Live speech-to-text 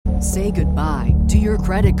Say goodbye to your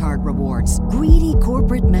credit card rewards. Greedy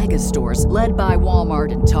corporate mega stores, led by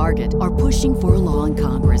Walmart and Target, are pushing for a law in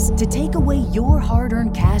Congress to take away your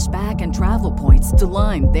hard-earned cash back and travel points to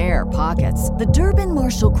line their pockets. The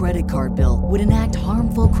Durbin-Marshall credit card bill would enact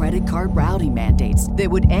harmful credit card routing mandates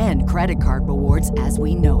that would end credit card rewards as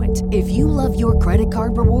we know it. If you love your credit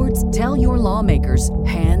card rewards, tell your lawmakers,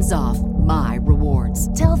 hands off my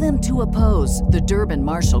rewards. Tell them to oppose the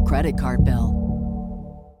Durbin-Marshall credit card bill.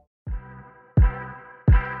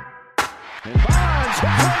 And Bonds hit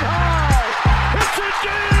right high. It's a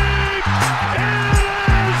deep. It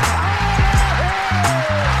is out.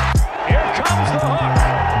 Here comes the hook.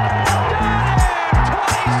 Got him.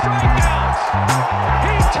 20 strikeouts.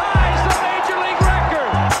 He ties the major league record.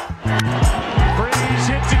 Freese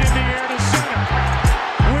hits it in the air to center.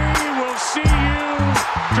 We will see you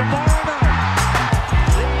tomorrow night.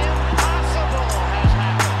 The impossible has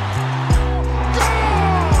happened.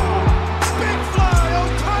 Goal! Big fly,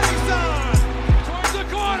 Ohtani-san! Towards the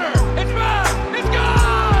corner. It's back. It's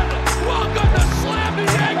gone. Welcome to Slam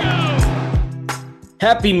Diego.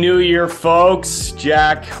 Happy New Year, folks.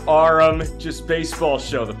 Jack, Aram, Just Baseball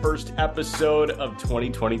Show, the first episode of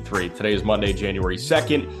 2023. Today is Monday, January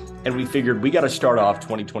 2nd, and we figured we got to start off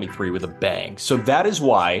 2023 with a bang. So that is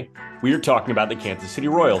why we are talking about the Kansas City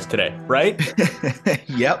Royals today, right?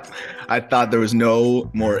 Yep. I thought there was no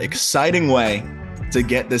more exciting way to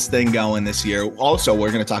get this thing going this year. Also,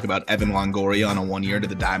 we're going to talk about Evan Longoria on a 1 year to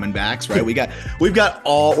the Diamondbacks, right?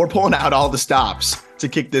 We're pulling out all the stops to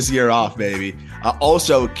kick this year off, baby.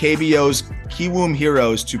 Also, KBO's Kiwoom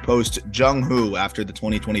Heroes to post Jung Hoo after the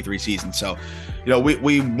 2023 season. So,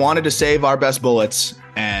 we wanted to save our best bullets,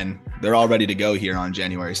 and they're all ready to go here on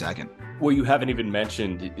January 2nd. Well, you haven't even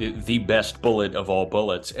mentioned the best bullet of all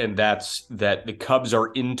bullets, and that's that the Cubs are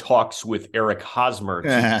in talks with Eric Hosmer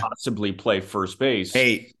to possibly play first base.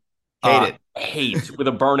 Hate it. Hate with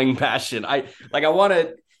a burning passion. I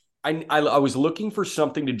was looking for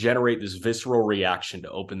something to generate this visceral reaction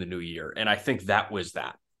to open the new year, and I think that was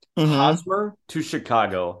that. Mm-hmm. Hosmer to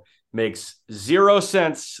Chicago makes 0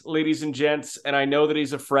 sense, ladies and gents, and I know that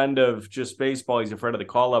he's a friend of Just Baseball. He's a friend of the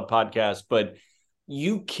Call Up podcast, but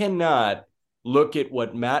you cannot look at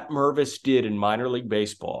what Matt Mervis did in minor league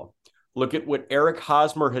baseball, look at what Eric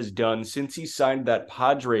Hosmer has done since he signed that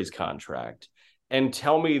Padres contract, and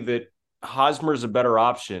tell me that Hosmer is a better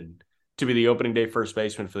option to be the opening day first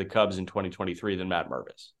baseman for the Cubs in 2023 than Matt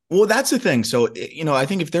Mervis. Well, that's the thing. So, I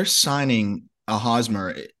think if they're signing a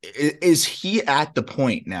Hosmer, is he at the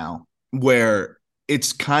point now where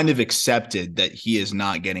it's kind of accepted that he is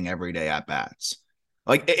not getting everyday at-bats?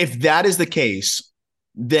 Like, if that is the case,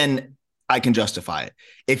 then I can justify it.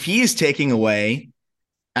 If he is taking away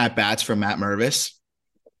at-bats from Matt Mervis,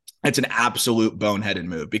 it's an absolute boneheaded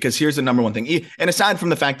move, because here's the number one thing. And aside from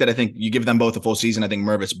the fact that I think you give them both a full season, I think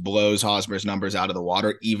Mervis blows Hosmer's numbers out of the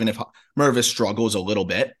water, even if Mervis struggles a little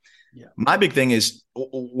bit. Yeah. My big thing is,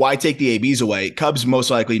 why take the ABs away? Cubs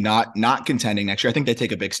most likely not contending next year. I think they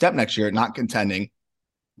take a big step next year, not contending.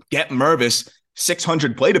 Get Mervis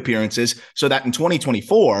 600 plate appearances so that in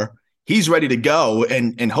 2024, he's ready to go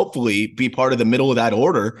and hopefully be part of the middle of that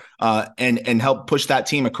order and help push that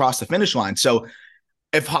team across the finish line. So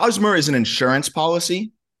if Hosmer is an insurance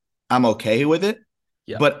policy, I'm okay with it.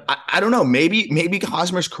 Yeah. But I don't know. Maybe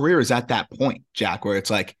Hosmer's career is at that point, Jack, where it's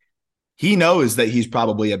like he knows that he's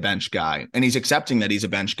probably a bench guy and he's accepting that he's a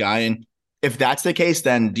bench guy. And if that's the case,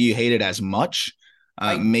 then do you hate it as much?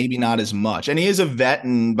 Maybe not as much. And he is a vet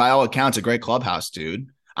and by all accounts, a great clubhouse dude.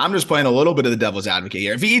 I'm just playing a little bit of the devil's advocate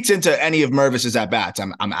here. If he eats into any of Mervis's at-bats,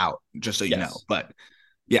 I'm out, just so you know. But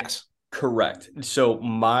yes. Correct. So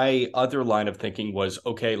my other line of thinking was,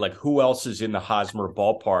 okay, like who else is in the Hosmer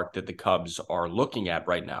ballpark that the Cubs are looking at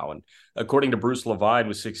right now? And according to Bruce Levine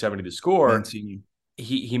with 670 The Score,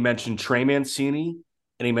 he mentioned Trey Mancini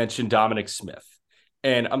and he mentioned Dominic Smith.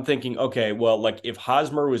 And I'm thinking, okay, well, like if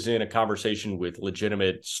Hosmer was in a conversation with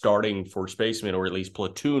legitimate starting first baseman or at least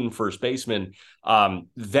platoon first baseman,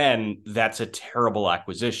 then that's a terrible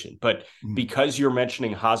acquisition. But because you're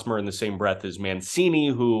mentioning Hosmer in the same breath as Mancini,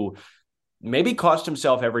 who maybe cost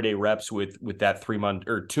himself everyday reps with that 3 month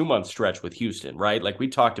or 2 month stretch with Houston, right? Like we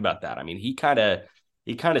talked about that. I mean, he kind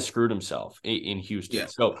of screwed himself in Houston. Yeah.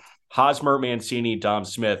 So Hosmer, Mancini, Dom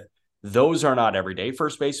Smith, those are not everyday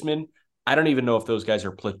first basemen. I don't even know if those guys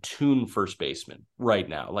are platoon first basemen right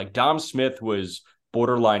now. Like Dom Smith was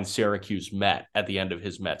borderline Syracuse Met at the end of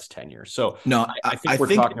his Mets tenure. So no, I think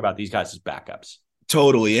we're talking about these guys as backups.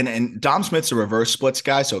 Totally. And Dom Smith's a reverse splits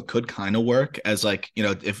guy, so it could kind of work as like,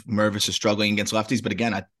 if Mervis is struggling against lefties. But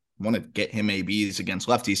again, I want to get him ABs against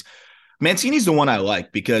lefties. Mancini's the one I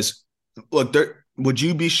like because, look, would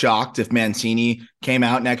you be shocked if Mancini came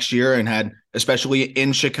out next year and had, especially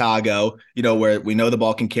in Chicago, where we know the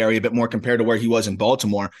ball can carry a bit more compared to where he was in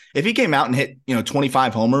Baltimore, if he came out and hit,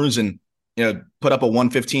 25 homers and, put up a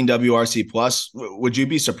 115 WRC plus, would you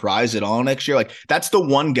be surprised at all next year? Like, that's the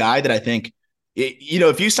one guy that I think,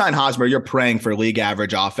 if you sign Hosmer, you're praying for league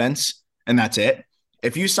average offense, and that's it.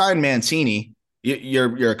 If you sign Mancini,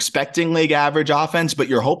 you're expecting league average offense, but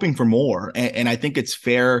you're hoping for more. And I think it's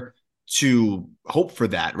fair to hope for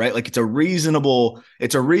that, right? Like, it's a reasonable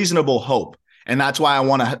hope. And that's why I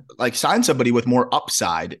want to sign somebody with more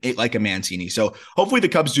upside, like a Mancini. So hopefully the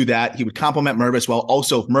Cubs do that. He would complement Mervis well.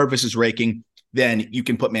 Also, if Mervis is raking, then you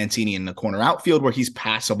can put Mancini in the corner outfield where he's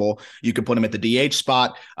passable. You can put him at the DH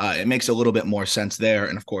spot. It makes a little bit more sense there.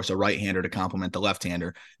 And of course, a right-hander to complement the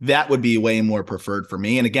left-hander. That would be way more preferred for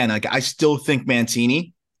me. And again, I still think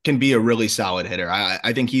Mancini can be a really solid hitter.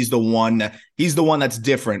 I think he's the one that's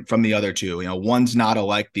different from the other two. One's not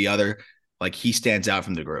alike the other. Like, he stands out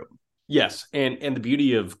from the group. Yes, and the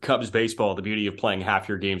beauty of Cubs baseball, the beauty of playing half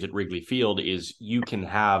your games at Wrigley Field is you can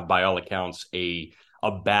have, by all accounts, a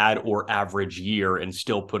bad or average year and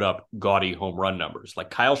still put up gaudy home run numbers. Like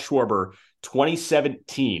Kyle Schwarber,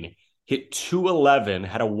 2017, hit 211,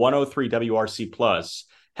 had a 103 WRC plus,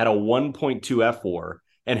 had a 1.2 F4,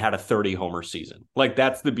 and had a 30 homer season. Like,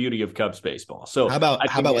 that's the beauty of Cubs baseball. So how about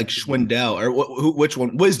like Schwindel, or which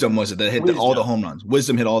one? Wisdom was it that hit all the home runs?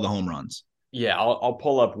 Wisdom hit all the home runs. Yeah, I'll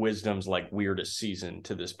pull up Wisdom's weirdest season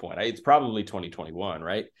to this point. It's probably 2021,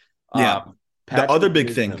 right? Yeah. The other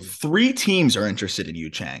big thing, 3 teams are interested in Yu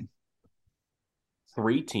Chang.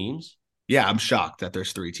 3 teams? Yeah, I'm shocked that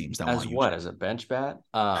there's 3 teams that want Yu Chang. As a bench bat?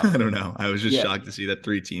 I don't know. I was just shocked to see that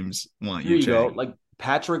 3 teams want Yu Chang. Here you go. Like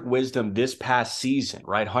Patrick Wisdom this past season,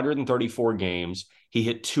 right? 134 games. He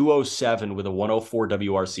hit 207 with a 104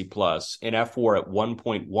 WRC plus, an F4 at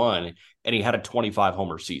 1.1, and he had a 25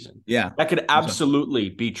 homer season. Yeah. That could absolutely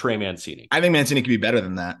be Trey Mancini. I think Mancini could be better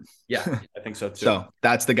than that. Yeah, I think so too. So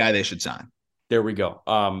that's the guy they should sign. There we go.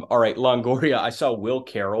 All right, Longoria. I saw Will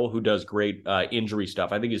Carroll, who does great injury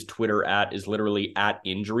stuff. I think his Twitter @ is literally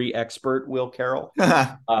 @injuryexpert, Will Carroll.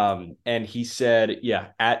 And he said,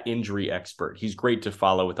 @injuryexpert. He's great to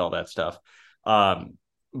follow with all that stuff.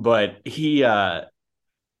 But he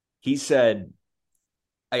said,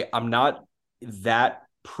 I'm not that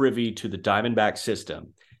privy to the Diamondback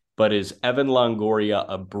system, but is Evan Longoria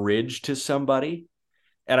a bridge to somebody?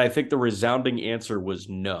 And I think the resounding answer was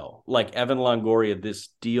no. Like, Evan Longoria, this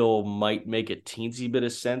deal might make a teensy bit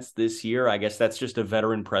of sense this year. I guess that's just a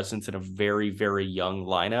veteran presence in a very, very young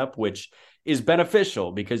lineup, which is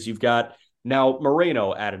beneficial because you've got now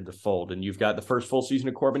Moreno added to the fold, and you've got the first full season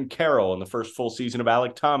of Corbin Carroll and the first full season of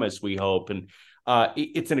Alek Thomas, we hope. And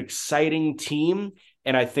it's an exciting team,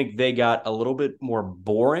 and I think they got a little bit more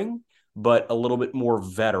boring, but a little bit more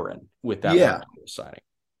veteran with that signing.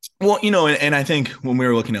 Well, and I think when we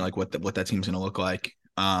were looking at what that team's going to look like,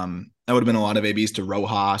 that would have been a lot of ABs to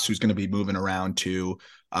Rojas, who's going to be moving around to.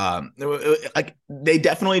 They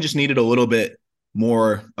definitely just needed a little bit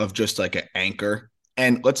more of just like an anchor.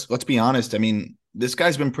 And let's be honest. I mean, this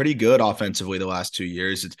guy's been pretty good offensively the last 2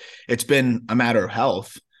 years. It's been a matter of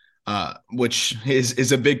health, which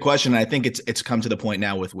is a big question. And I think it's come to the point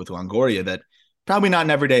now with Longoria that probably not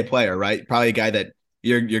an everyday player, right? Probably a guy that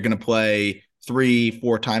you're going to play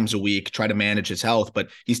 3-4 times a week, try to manage his health, but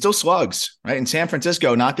he still slugs, right? In San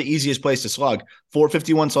Francisco, not the easiest place to slug.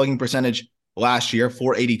 451 slugging percentage last year,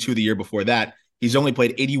 482 the year before that. He's only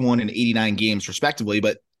played 81 and 89 games respectively,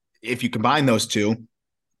 but if you combine those two,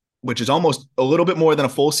 which is almost a little bit more than a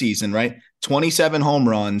full season, right? 27 home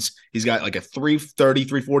runs. He's got like a 330,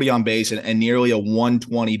 340 on base and nearly a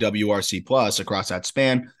 120 WRC plus across that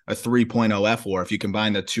span, a 3.0 F4 if you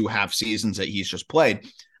combine the 2 half seasons that he's just played.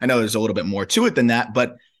 I know there's a little bit more to it than that,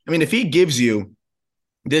 but I mean, if he gives you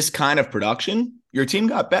this kind of production, your team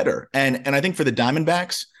got better. And I think for the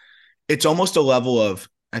Diamondbacks, it's almost a level of,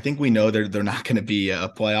 I think we know they're not going to be a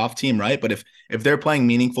playoff team, right? But if they're playing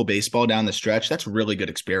meaningful baseball down the stretch, that's really good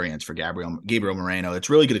experience for Gabriel Moreno. It's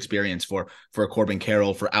really good experience for Corbin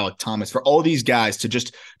Carroll, for Alek Thomas, for all these guys to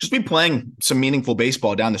just be playing some meaningful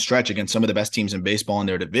baseball down the stretch against some of the best teams in baseball in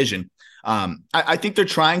their division. I think they're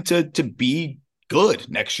trying to be good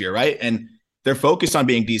next year, right? And they're focused on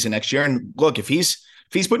being decent next year. And look, if he's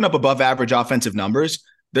putting up above average offensive numbers,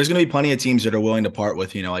 there's going to be plenty of teams that are willing to part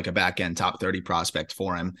with, like a back end top 30 prospect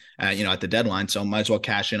for him, at the deadline. So might as well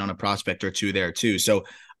cash in on a prospect or two there too. So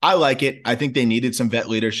I like it. I think they needed some vet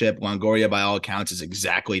leadership. Longoria, by all accounts, is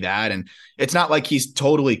exactly that. And it's not like he's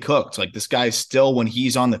totally cooked. Like, this guy still, when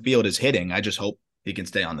he's on the field, is hitting. I just hope he can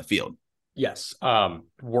stay on the field. Yes.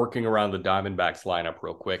 Working around the Diamondbacks lineup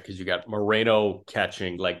real quick, because you got Moreno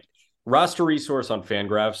catching, like, roster resource on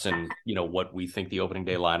Fangraphs, and what we think the opening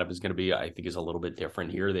day lineup is going to be, I think, is a little bit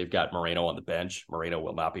different here. They've got Moreno on the bench. Moreno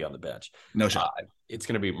will not be on the bench. No shot. It's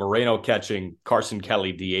going to be Moreno catching, Carson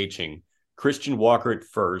Kelly DHing, Christian Walker at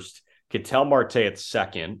first, Ketel Marte at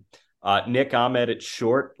second, Nick Ahmed at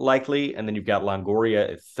short, likely, and then you've got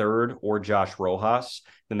Longoria at third, or Josh Rojas.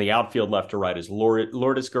 Then the outfield left to right is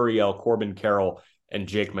Lourdes Gurriel, Corbin Carroll, and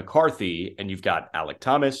Jake McCarthy. And you've got Alek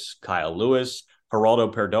Thomas, Kyle Lewis,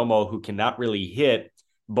 Geraldo Perdomo, who cannot really hit,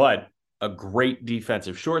 but a great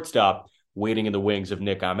defensive shortstop waiting in the wings of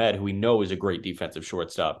Nick Ahmed, who we know is a great defensive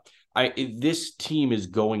shortstop. This team is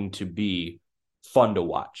going to be fun to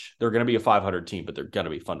watch. They're going to be a 500 team, but they're going to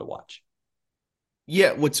be fun to watch.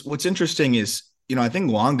 Yeah, what's interesting is, I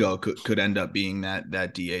think Longo could end up being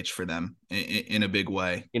that DH for them in a big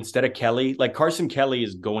way. Instead of Kelly, like Carson Kelly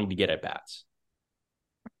is going to get at bats.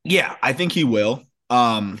 Yeah, I think he will.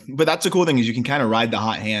 But that's the cool thing is you can kind of ride the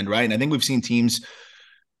hot hand, right? And I think we've seen teams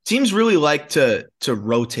really like to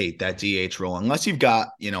rotate that DH role unless you've got,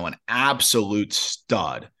 an absolute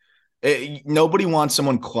stud. Nobody wants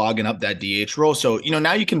someone clogging up that DH role. So,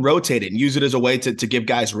 now you can rotate it and use it as a way to give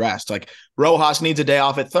guys rest. Like Rojas needs a day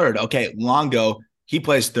off at third. Okay, Longo, he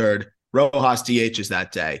plays third. Rojas DHs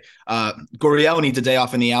that day. Gurriel needs a day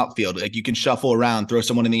off in the outfield. Like you can shuffle around, throw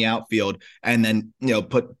someone in the outfield, and then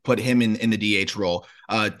put him in the DH role.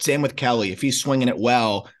 Same with Kelly. If he's swinging it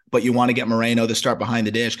well, but you want to get Moreno to start behind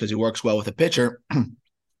the dish because he works well with a pitcher,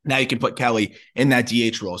 now you can put Kelly in that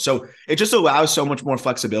DH role. So it just allows so much more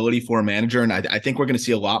flexibility for a manager, and I think we're going to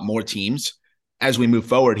see a lot more teams as we move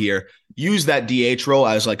forward here use that DH role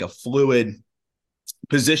as like a fluid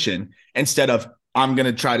position instead of I'm going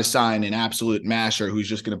to try to sign an absolute masher who's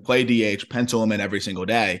just going to play DH, pencil him in every single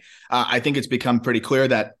day. I think it's become pretty clear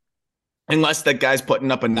that unless that guy's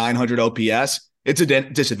putting up a 900 OPS, it's a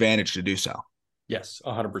disadvantage to do so. Yes,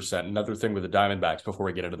 100%. Another thing with the Diamondbacks before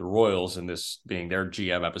we get into the Royals, and this being their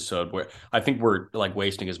GM episode, where I think we're like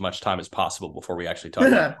wasting as much time as possible before we actually talk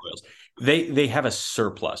about the Royals. They have a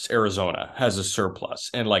surplus. Arizona has a surplus.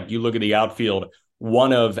 And like you look at the outfield,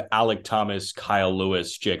 one of Alek Thomas, Kyle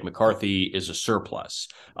Lewis, Jake McCarthy is a surplus.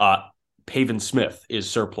 Pavin Smith is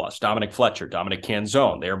surplus. Dominic Fletcher, Dominic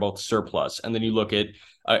Canzone, they are both surplus. And then you look at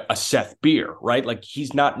a Seth Beer, right? Like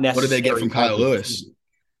he's not necessarily. What do they get from Kyle Lewis?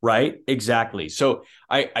 Right? Exactly. So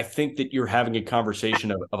I think that you're having a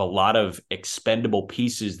conversation of a lot of expendable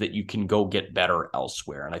pieces that you can go get better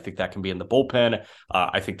elsewhere. And I think that can be in the bullpen.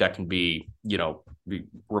 I think that can be,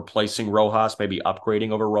 replacing Rojas, maybe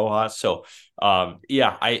upgrading over Rojas. So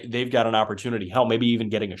they've got an opportunity. Hell, maybe even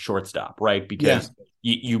getting a shortstop, right? Because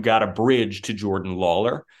you got a bridge to Jordan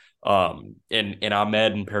Lawler. And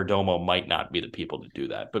Ahmed and Perdomo might not be the people to do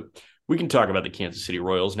that. But we can talk about the Kansas City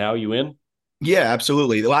Royals now. You in? Yeah,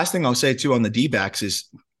 absolutely. The last thing I'll say, too, on the D-backs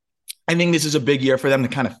is I think this is a big year for them to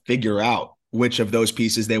kind of figure out which of those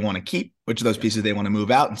pieces they want to keep, which of those pieces they want to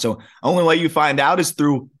move out. And so only way you find out is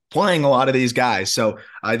through playing a lot of these guys. So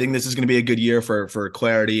I think this is going to be a good year for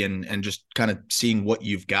clarity and just kind of seeing what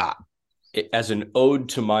you've got. As an ode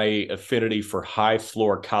to my affinity for high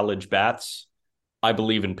floor college bats, I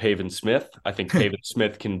believe in Pavin Smith. I think Pavin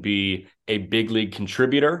Smith can be a big league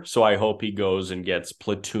contributor, so I hope he goes and gets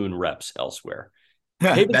platoon reps elsewhere.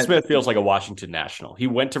 Pavin Smith feels like a Washington National. He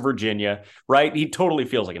went to Virginia, right? He totally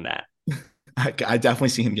feels like a Nat. I definitely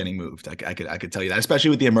see him getting moved. I could tell you that,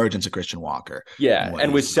 especially with the emergence of Christian Walker. Yeah,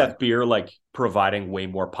 and with Seth Beer like providing way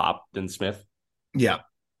more pop than Smith. Yeah.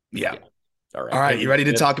 All right. You ready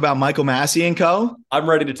to talk about Michael Massey and co? I'm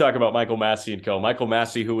ready to talk about Michael Massey and co. Michael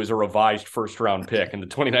Massey, who was a revised first-round pick in the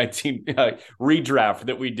 2019 redraft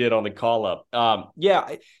that we did on the call-up.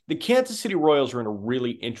 The Kansas City Royals are in a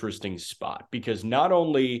really interesting spot because not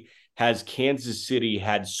only has Kansas City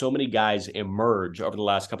had so many guys emerge over the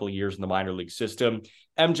last couple of years in the minor league system.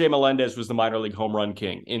 MJ Melendez was the minor league home run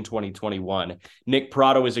king in 2021. Nick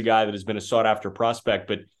Pratto is a guy that has been a sought-after prospect,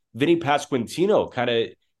 but Vinny Pasquantino kind of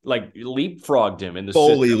like leapfrogged him in the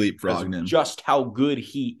fully leapfrogged him. Just how good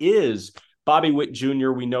he is. Bobby Witt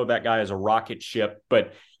Jr., we know that guy is a rocket ship,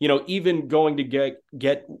 but even going to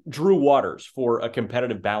get Drew Waters for a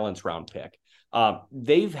competitive balance round pick.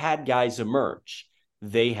 They've had guys emerge.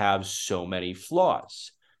 They have so many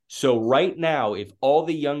flaws. So right now, if all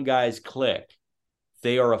the young guys click,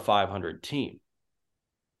 they are a 500 team.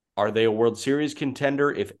 Are they a World Series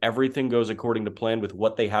contender if everything goes according to plan with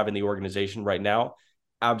what they have in the organization right now?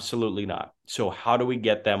 Absolutely not. So how do we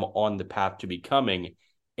get them on the path to becoming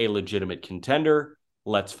a legitimate contender?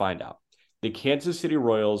 Let's find out. The Kansas City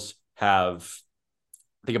Royals have,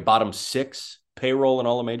 I think, a bottom 6 payroll in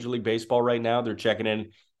all of Major League Baseball right now. They're checking in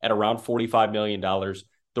at around $45 million.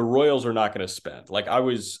 The Royals are not going to spend. Like I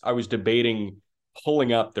was debating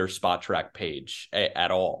pulling up their Spot Track page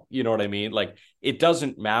at all. You know what I mean? Like it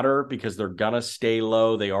doesn't matter because they're going to stay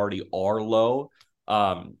low. They already are low.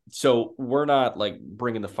 So we're not like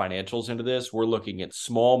bringing the financials into this. We're looking at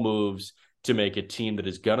small moves to make a team that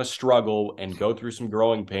is going to struggle and go through some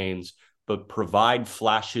growing pains, but provide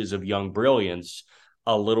flashes of young brilliance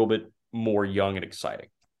a little bit more young and exciting.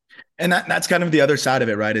 And that's kind of the other side of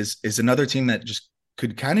it, right? Is another team that just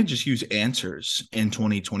could kind of just use answers in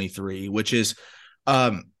 2023, which is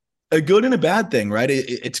a good and a bad thing, right?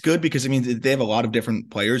 It's good because it means they have a lot of different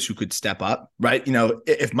players who could step up, right? You know,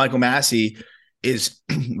 if Michael Massey is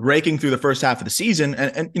raking through the first half of the season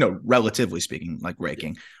and, you know, relatively speaking, like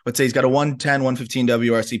raking, let's say he's got a 110, 115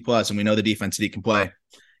 WRC plus, and we know the defense that he can play.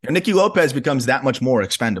 You know, Nicky Lopez becomes that much more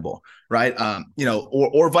expendable, right? You know,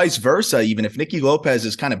 or vice versa. Even if Nicky Lopez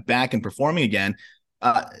is kind of back and performing again,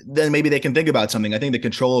 then maybe they can think about something. I think the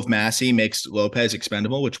control of Massey makes Lopez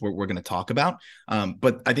expendable, which we're going to talk about.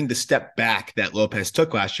 But I think the step back that Lopez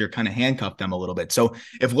took last year kind of handcuffed them a little bit. So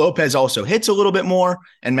if Lopez also hits a little bit more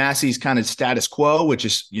and Massey's kind of status quo, which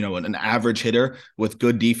is, you know, an average hitter with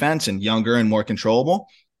good defense and younger and more controllable,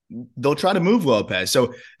 they'll try to move Lopez.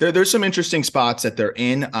 So there's some interesting spots that they're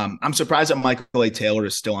in. I'm surprised that Michael A. Taylor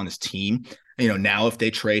is still on this team. You know, now if they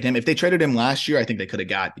traded him last year, I think they could have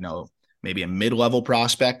got, you know, maybe a mid-level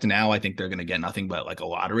prospect. Now I think they're going to get nothing but like a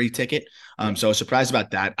lottery ticket. So I was surprised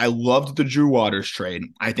about that. I loved the Drew Waters trade.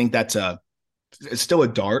 I think it's still a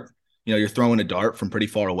dart. You know, you're throwing a dart from pretty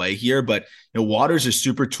far away here, but you know, Waters is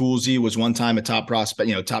super toolsy, was one time a top prospect,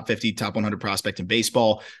 you know, top 50, top 100 prospect in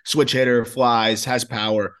baseball, switch hitter, flies, has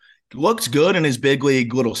power, looks good in his big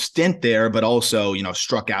league little stint there, but also, you know,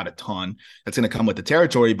 struck out a ton. That's going to come with the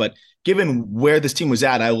territory. But given where this team was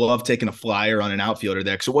at, I love taking a flyer on an outfielder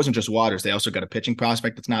there because it wasn't just Waters. They also got a pitching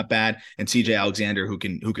prospect that's not bad, and CJ Alexander who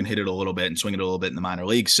can hit it a little bit and swing it a little bit in the minor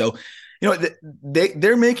leagues. So, you know,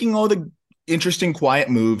 they're making all the interesting, quiet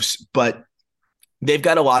moves, but they've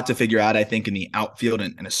got a lot to figure out, I think, in the outfield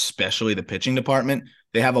and especially the pitching department.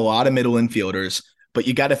 They have a lot of middle infielders, but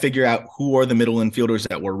you got to figure out who are the middle infielders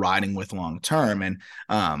that we're riding with long term. And,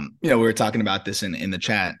 you know, we were talking about this in the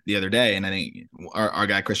chat the other day, and I think our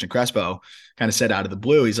guy, Christian Crespo, kind of said out of the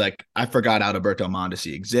blue, he's like, I forgot Alberto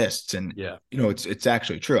Mondesi exists. And, you know, it's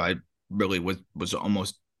actually true. I really was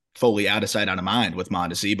almost fully out of sight, out of mind with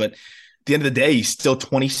Mondesi. But at the end of the day, he's still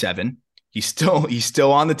 27. He's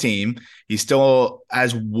still on the team. He still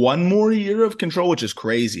has one more year of control, which is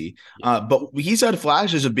crazy. But he's had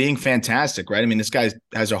flashes of being fantastic, right? I mean, this guy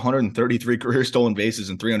has 133 career stolen bases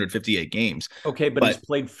in 358 games. Okay, but he's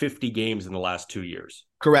played 50 games in the last 2 years.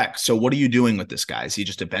 Correct. So what are you doing with this guy? Is he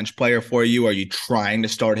just a bench player for you? Are you trying to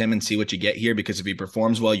start him and see what you get here? Because if he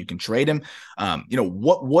performs well, you can trade him. You know,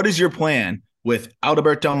 what is your plan with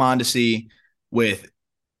Alberto Mondesi, with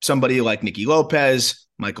somebody like Nicky Lopez,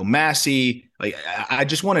 Michael Massey? Like, I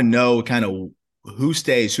just want to know kind of who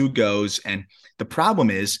stays, who goes. And the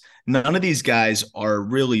problem is none of these guys are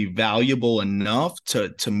really valuable enough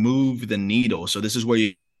to move the needle. So this is where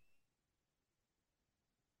you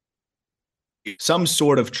some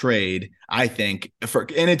sort of trade, I think,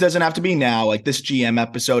 and it doesn't have to be now. Like this GM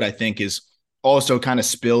episode, I think, is also kind of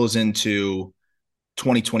spills into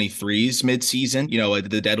 2023's midseason, you know,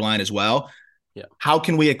 the deadline as well. Yeah. How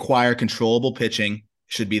can we acquire controllable pitching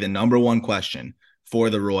should be the number one question for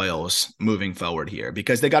the Royals moving forward here,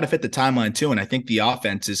 because they got to fit the timeline too. And I think the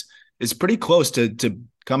offense is pretty close to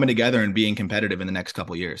coming together and being competitive in the next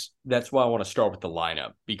couple of years. That's why I want to start with the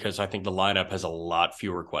lineup, because I think the lineup has a lot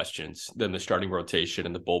fewer questions than the starting rotation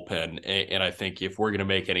and the bullpen. And I think if we're going to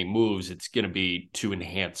make any moves, it's going to be to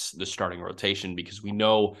enhance the starting rotation, because we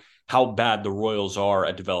know how bad the Royals are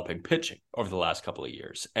at developing pitching over the last couple of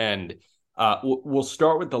years. And we'll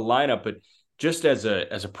start with the lineup, but just as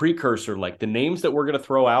a precursor, like the names that we're going to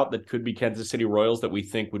throw out that could be Kansas City Royals that we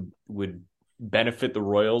think would benefit the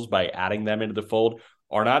Royals by adding them into the fold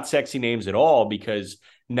are not sexy names at all, because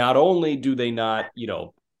not only do they not, you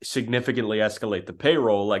know, significantly escalate the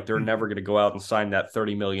payroll, like they're never going to go out and sign that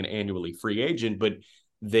 $30 million annually free agent, but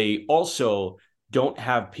they also don't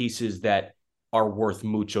have pieces that are worth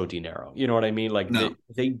mucho dinero. You know what I mean? Like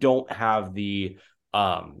they don't have the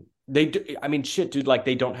they do, I mean, shit, dude, like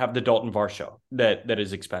they don't have the Dalton Varsho that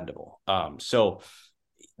is expendable. So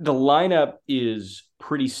the lineup is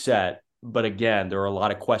pretty set, but again, there are a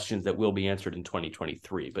lot of questions that will be answered in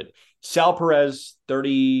 2023. But Sal Perez,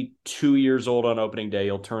 32 years old on opening day,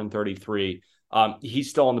 he'll turn 33. He's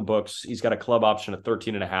still on the books. He's got a club option of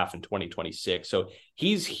 13.5 in 2026. So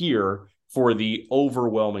he's here for the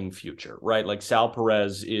overwhelming future, right? Like Sal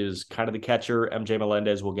Perez is kind of the catcher. MJ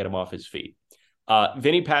Melendez will get him off his feet.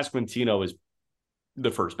 Vinny Pasquantino is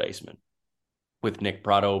the first baseman with Nick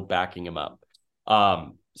Pratto backing him up.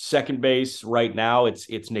 Second base right now,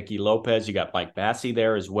 it's Nicky Lopez. You got Mike Massey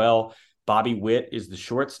there as well. Bobby Witt is the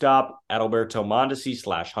shortstop. Adalberto Mondesi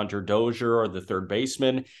 / Hunter Dozier are the third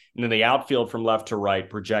baseman. And then the outfield from left to right,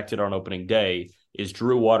 projected on opening day, is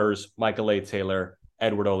Drew Waters, Michael A. Taylor,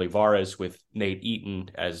 Edward Olivares, with Nate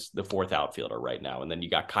Eaton as the fourth outfielder right now. And then you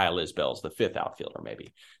got Kyle Isbell as the fifth outfielder,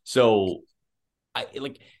 maybe. So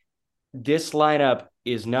this lineup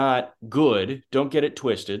is not good. Don't get it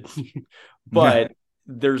twisted. But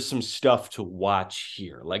there's some stuff to watch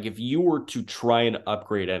here. Like if you were to try and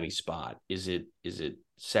upgrade any spot, is it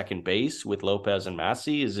second base with Lopez and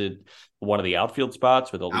Massey? Is it one of the outfield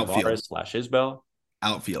spots with Olivares / Isbell?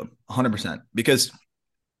 Outfield, 100%. Because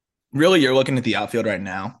really, you're looking at the outfield right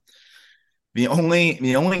now. The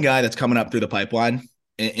only guy that's coming up through the pipeline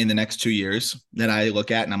in the next 2 years that I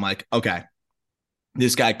look at and I'm like, okay,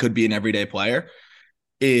 this guy could be an everyday player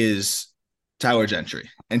is Tyler Gentry.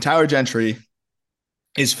 And Tyler Gentry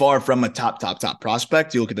is far from a top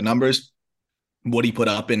prospect. You look at the numbers, what he put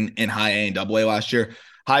up in high A and double A last year,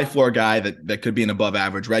 high floor guy that could be an above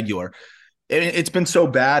average regular. It's been so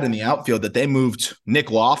bad in the outfield that they moved Nick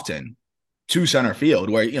Lofton to center field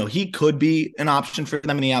where, he could be an option for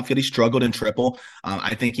them in the outfield. He struggled in triple.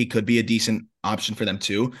 I think he could be a decent option for them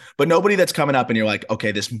too, but nobody that's coming up and you're like,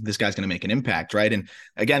 okay, this guy's going to make an impact. Right. And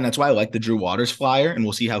again, that's why I like the Drew Waters flyer and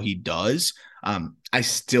we'll see how he does. I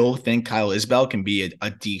still think Kyle Isbell can be a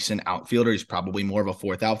decent outfielder. He's probably more of a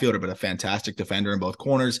fourth outfielder, but a fantastic defender in both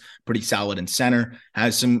corners, pretty solid in center,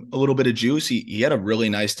 has a little bit of juice. He had a really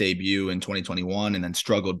nice debut in 2021 and then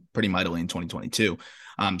struggled pretty mightily in 2022.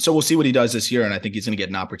 So we'll see what he does this year. And I think he's going to get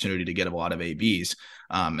an opportunity to get a lot of ABs.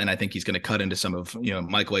 And I think he's going to cut into some of,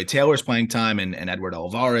 Michael A. Taylor's playing time and Edward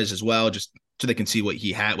Olivares as well, just so they can see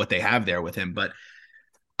what they have there with him. But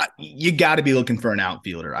you got to be looking for an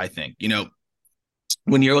outfielder, I think.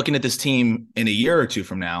 When you're looking at this team in a year or two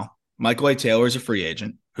from now, Michael A. Taylor is a free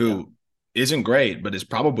agent who isn't great, but is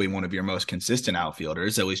probably one of your most consistent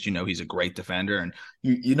outfielders. At least he's a great defender. And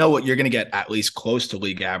you know what you're going to get at least close to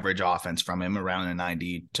league average offense from him, around a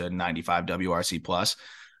 90 to 95 WRC plus.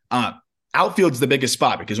 Outfield's the biggest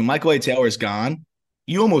spot because when Michael A. Taylor is gone,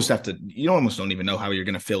 you almost don't even know how you're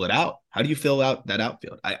going to fill it out. How do you fill out that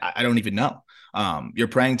outfield? I don't even know. You're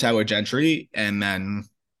praying Tyler Gentry and then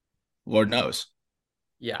Lord knows.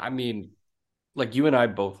 Yeah, I mean, like you and I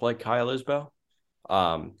both like Kyle Isbell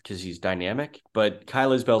because he's dynamic, but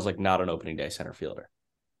Kyle Isbell's like not an opening day center fielder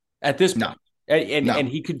at this point. And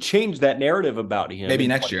he could change that narrative about him maybe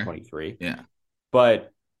next year. Yeah.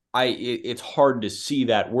 But it's hard to see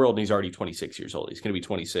that world, and he's already 26 years old. He's going to be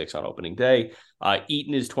 26 on opening day.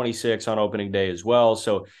 Eaton is 26 on opening day as well.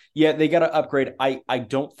 So, yeah, they got to upgrade. I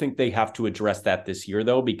don't think they have to address that this year,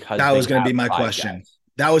 though, because that was going to be my question. Guys.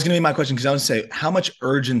 That was going to be my question because I would say, how much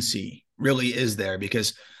urgency really is there?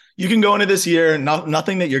 Because you can go into this year,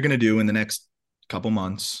 nothing that you're going to do in the next couple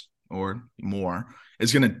months or more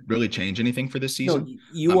is going to really change anything for this season.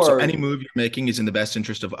 No, so any move you're making is in the best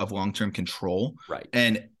interest of long-term control. Right.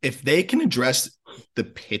 And if they can address the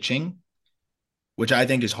pitching, which I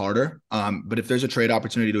think is harder, but if there's a trade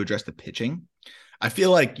opportunity to address the pitching, I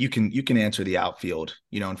feel like you can answer the outfield,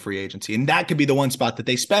 in free agency. And that could be the one spot that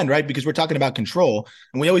they spend, right? Because we're talking about control.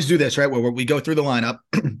 And we always do this, right? Where we go through the lineup.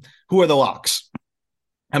 Who are the locks?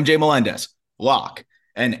 MJ Melendez, lock.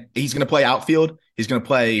 And he's going to play outfield. He's going to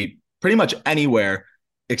play pretty much anywhere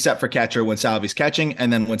except for catcher when Salvi's catching.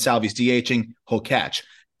 And then when Salvi's DHing, he'll catch.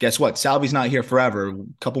 Guess what? Salvi's not here forever, a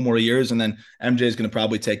couple more years, and then MJ is going to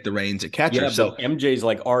probably take the reins at catcher. Yeah, so MJ's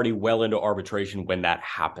like already well into arbitration when that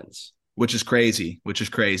happens. Which is crazy.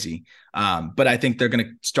 But I think they're going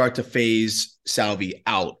to start to phase Salvi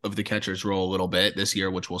out of the catcher's role a little bit this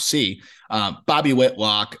year, which we'll see. Bobby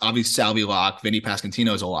Whitlock, obviously Salvi lock, Vinny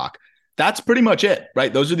Pasquantino is a lock. That's pretty much it,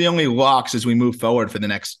 right? Those are the only locks as we move forward for the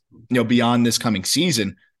next, beyond this coming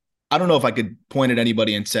season. I don't know if I could point at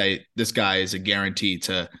anybody and say this guy is a guarantee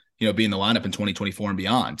to, be in the lineup in 2024 and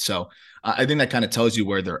beyond. So I think that kind of tells you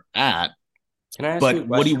where they're at. Can I ask but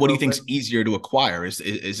what do you think is easier to acquire? Is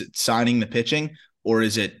it signing the pitching or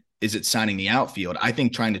is it signing the outfield? I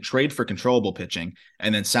think trying to trade for controllable pitching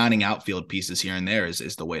and then signing outfield pieces here and there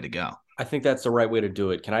is the way to go. I think that's the right way to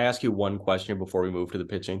do it. Can I ask you one question before we move to the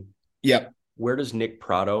pitching? Yep. Where does Nick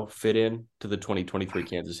Pratto fit in to the 2023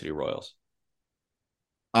 Kansas City Royals?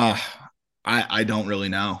 I don't really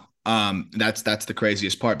know. That's the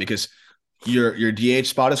craziest part because your DH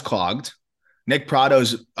spot is clogged. Nick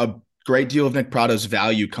Pratto's a great deal of Nick Prado's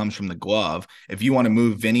value comes from the glove. If you want to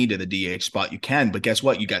move Vinny to the DH spot, you can. But guess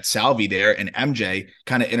what? You got Salvi there and MJ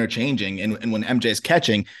kind of interchanging. And when MJ is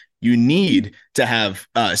catching, you need to have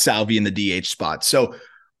Salvi in the DH spot. So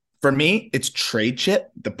for me, it's trade chip.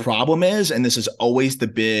 The problem is, and this is always the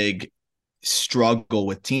big struggle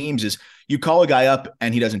with teams, is you call a guy up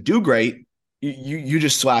and he doesn't do great. You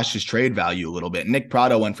just slash his trade value a little bit. Nick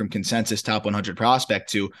Pratto went from consensus top 100 prospect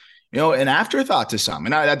to, an afterthought to some.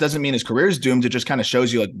 And that doesn't mean his career is doomed. It just kind of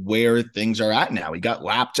shows you like where things are at now. He got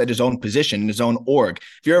lapped at his own position in his own org.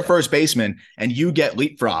 If you're a first baseman and you get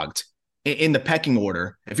leapfrogged in the pecking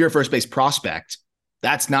order, if you're a first base prospect,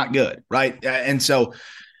 that's not good, right? And so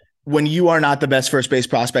when you are not the best first base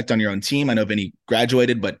prospect on your own team, I know Vinny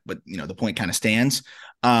graduated, but the point kind of stands.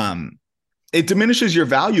 It diminishes your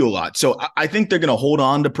value a lot. So I think they're going to hold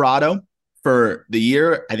on to Pratto for the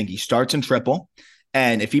year. I think he starts in triple.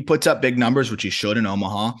 And if he puts up big numbers, which he should in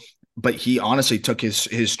Omaha, but he honestly took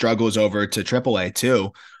his struggles over to AAA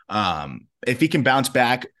too. If he can bounce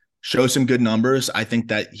back, show some good numbers, I think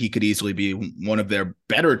that he could easily be one of their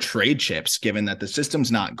better trade chips, given that the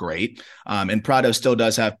system's not great. And Pratto still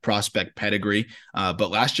does have prospect pedigree,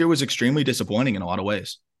 but last year was extremely disappointing in a lot of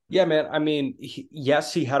ways. Yeah, man. I mean,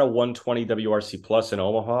 yes, he had a 120 WRC plus in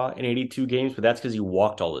Omaha in 82 games, but that's because he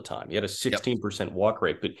walked all the time. He had a 16% walk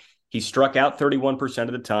rate, but he struck out 31%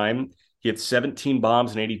 of the time. He had 17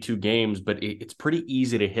 bombs in 82 games, but it's pretty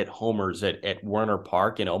easy to hit homers at Werner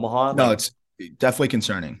Park in Omaha. No, it's definitely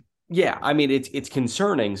concerning. Yeah, I mean, it's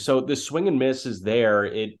concerning. So the swing and miss is there.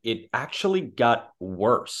 It actually got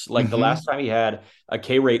worse. Like the last time he had a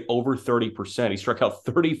K rate over 30%, he struck out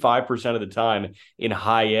 35% of the time in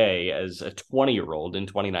high A as a 20-year-old in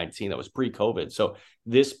 2019. That was pre-COVID. So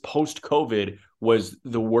this post-COVID was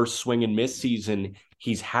the worst swing and miss season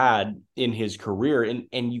he's had in his career.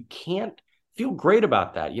 And you can't feel great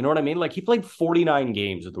about that. You know what I mean? Like he played 49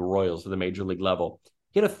 games with the Royals at the major league level.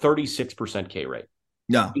 He had a 36% K rate.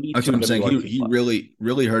 No, that's what I'm saying. He really,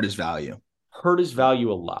 really hurt his value. Hurt his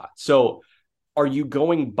value a lot. So are you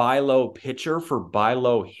going buy low pitcher for buy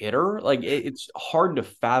low hitter? Like it's hard to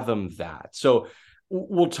fathom that. So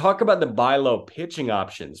we'll talk about the buy low pitching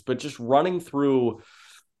options, but just running through,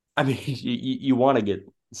 I mean, you want to get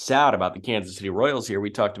sad about the Kansas City Royals here. We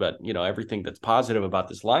talked about, everything that's positive about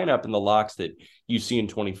this lineup and the locks that you see in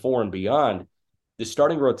 24 and beyond. The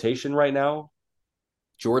starting rotation right now,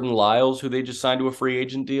 Jordan Lyles, who they just signed to a free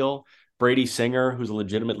agent deal, Brady Singer, who's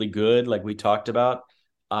legitimately good, like we talked about,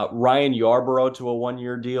 Ryan Yarbrough to a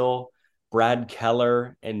one-year deal, Brad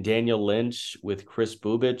Keller and Daniel Lynch with Chris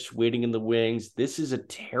Bubich waiting in the wings. This is a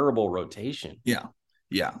terrible rotation. Yeah.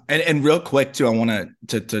 Yeah. And real quick too, I want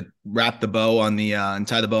to wrap the bow on the and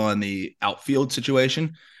tie the bow on the outfield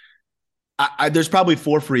situation. There's probably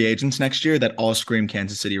 4 free agents next year that all scream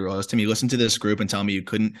Kansas City Royals to me. Listen to this group and tell me you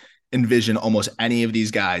couldn't envision almost any of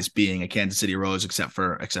these guys being a Kansas City Royals except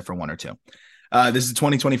for 1 or 2. This is the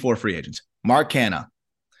 2024 free agents: Mark Canha,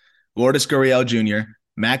 Lourdes Gurriel Jr.,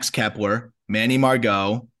 Max Kepler, Manny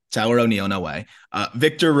Margot, Tyler O'Neill, no way,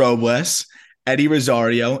 Victor Robles, Eddie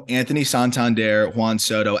Rosario, Anthony Santander, Juan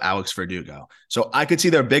Soto, Alex Verdugo. So I could see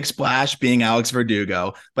their big splash being Alex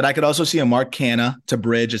Verdugo, but I could also see a Mark Canha to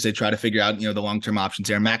bridge as they try to figure out, the long-term options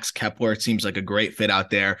there. Max Kepler seems like a great fit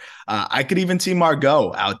out there. I could even see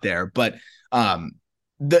Margot out there, but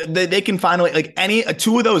they can finally, like, any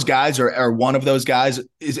 2 of those guys or one of those guys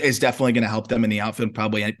is definitely going to help them in the outfield,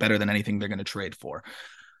 probably better than anything they're going to trade for.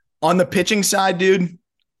 On the pitching side, dude,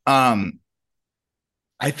 I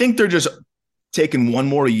think they're just taking one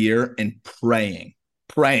more year and praying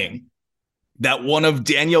that one of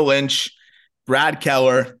Daniel Lynch, Brad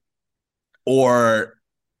Keller, or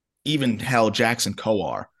even Jackson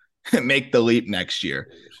Kowar make the leap next year,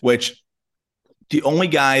 which the only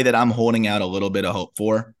guy that I'm holding out a little bit of hope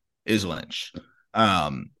for is Lynch.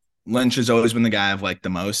 Lynch has always been the guy I've liked the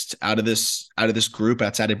most out of this group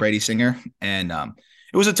outside of Brady Singer. And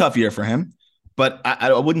it was a tough year for him, but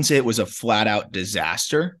I wouldn't say it was a flat out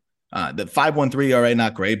disaster. The 5.13 ERA,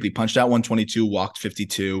 not great, but he punched out 122, walked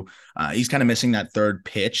 52. He's kind of missing that third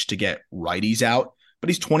pitch to get righties out, but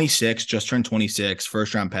he's 26, just turned 26,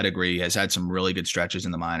 first round pedigree, has had some really good stretches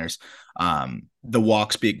in the minors. The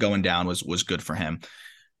walk speed going down was good for him.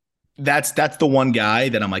 That's the one guy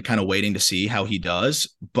that I'm like kind of waiting to see how he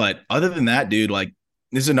does. But other than that, dude, like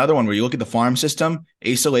this is another one where you look at the farm system.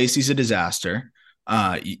 Asa Lacy's a disaster.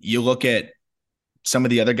 You look at some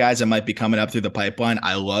of the other guys that might be coming up through the pipeline.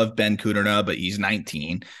 I love Ben Kudrna, but he's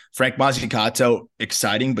 19. Frank Mazzucato,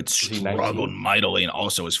 exciting, but struggled mightily and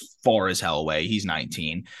also as far as hell away. He's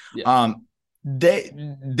 19. Yeah. They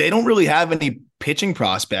don't really have any pitching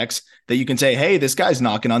prospects that you can say, hey, this guy's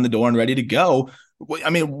knocking on the door and ready to go. I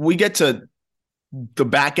mean, we get to the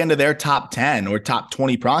back end of their top 10 or top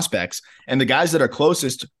 20 prospects, and the guys that are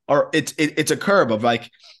closest are it's a curve of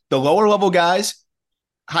like the lower level guys,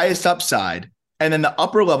 highest upside, and then the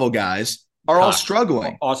upper level guys are all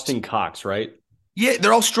struggling. Austin Cox, right? Yeah,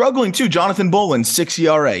 they're all struggling too. Jonathan Bolin, 6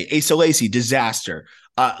 ERA. Asa Lacy, disaster.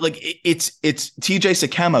 It's TJ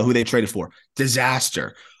Sakema, who they traded for,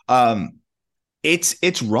 disaster.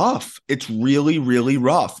 It's rough. It's really, really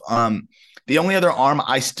rough. The only other arm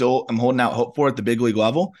I still am holding out hope for at the big league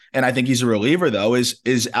level, and I think he's a reliever though,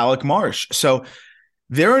 is Alec Marsh. So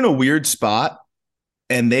they're in a weird spot,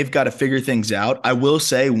 and they've got to figure things out. I will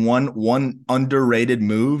say one underrated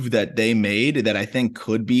move that they made that I think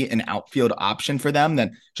could be an outfield option for them,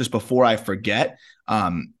 that just before I forget,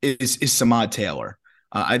 is Samad Taylor.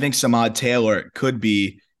 I think Samad Taylor could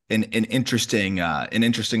be an interesting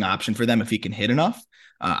option for them if he can hit enough.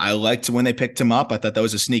 I liked when they picked him up. I thought that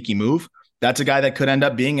was a sneaky move. That's a guy that could end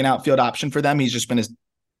up being an outfield option for them. He's just been a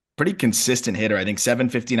pretty consistent hitter. I think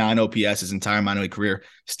 759 OPS his entire minor league career,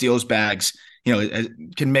 steals bags,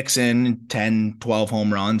 can mix in 10, 12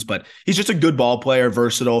 home runs, but he's just a good ball player,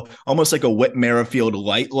 versatile, almost like a Whit Merrifield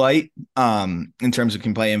light in terms of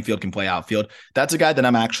can play infield, can play outfield. That's a guy that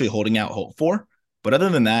I'm actually holding out hope for. But other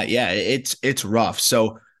than that, yeah, it's rough.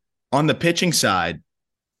 So on the pitching side,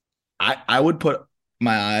 I would put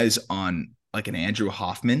my eyes on like an Andrew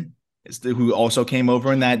Hoffman, who also came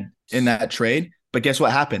over in that trade. But guess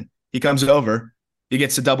what happened? He comes over, he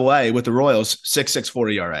gets to Double-A with the Royals,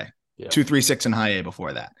 6.64 ERA, 2.36 in high A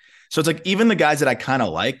before that. So it's like even the guys that I kind of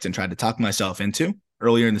liked and tried to talk myself into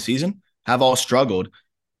earlier in the season have all struggled.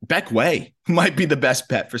 Beck Way might be the best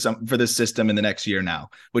bet for this system in the next year now,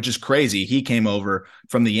 which is crazy. He came over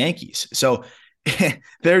from the Yankees. So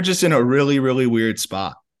they're just in a really, really weird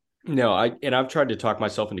spot. No, I've tried to talk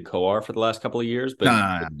myself into Coar for the last couple of years, but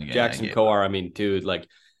Jackson Coar, I mean, dude, like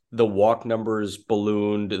the walk numbers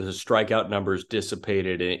ballooned, the strikeout numbers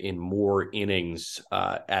dissipated in more innings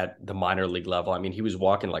at the minor league level. I mean, he was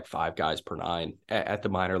walking like 5 guys per 9 at the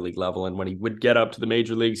minor league level. And when he would get up to the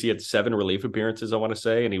major leagues, he had 7 relief appearances, I want to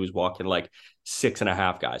say, and he was walking like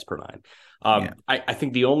 6.5 guys per 9. I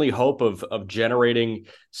think the only hope of generating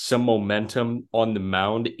some momentum on the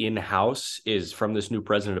mound in-house is from this new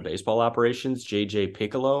president of baseball operations, JJ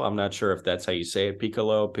Piccolo. I'm not sure if that's how you say it,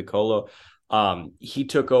 Piccolo. He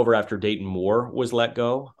took over after Dayton Moore was let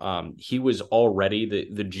go. He was already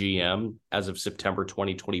the GM as of September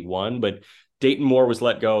 2021, but Dayton Moore was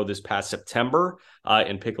let go this past September,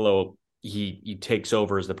 and Piccolo he takes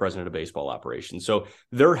over as the president of baseball operations. So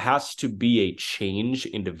there has to be a change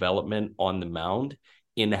in development on the mound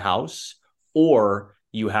in-house, or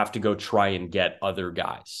you have to go try and get other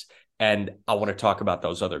guys. And I want to talk about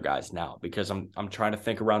those other guys now, because I'm trying to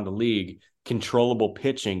think around the league, controllable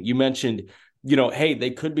pitching. You mentioned, hey,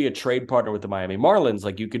 they could be a trade partner with the Miami Marlins.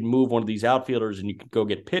 Like you could move one of these outfielders and you could go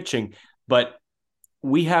get pitching, but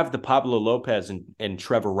we have the Pablo Lopez and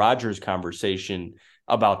Trevor Rogers conversation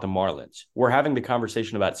about the Marlins. We're having the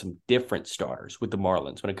conversation about some different starters with the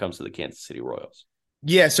Marlins when it comes to the Kansas City Royals.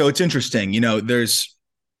 Yeah, so it's interesting. There's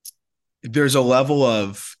a level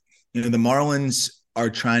of, the Marlins are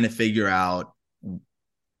trying to figure out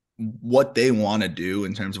what they want to do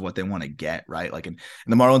in terms of what they want to get, right? Like, and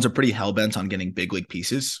the Marlins are pretty hell-bent on getting big league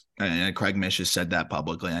pieces. And Craig Mish has said that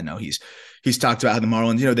publicly. I know he's talked about how the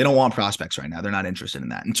Marlins, they don't want prospects right now. They're not interested in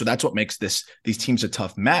that. And so that's what makes these teams a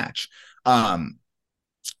tough match.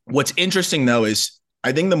 What's interesting though is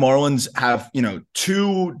I think the Marlins have,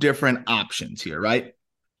 2 different options here, right?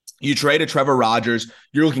 You trade a Trevor Rogers,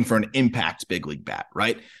 you're looking for an impact big league bat,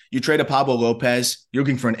 right? You trade a Pablo Lopez, you're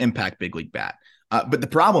looking for an impact big league bat. But the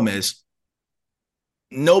problem is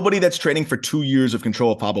nobody that's trading for 2 years of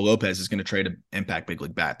control of Pablo Lopez is going to trade an impact big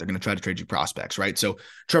league bat. They're going to try to trade you prospects, right? So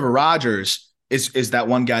Trevor Rogers is that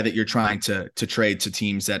one guy that you're trying to trade to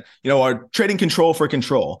teams that, are trading control for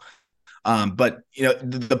control. But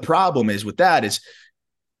the problem is with that is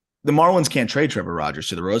the Marlins can't trade Trevor Rogers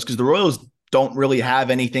to the Royals because the Royals don't really have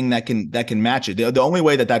anything that can match it. The only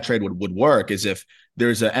way that trade would work is if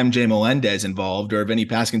there's a MJ Melendez involved or Vinny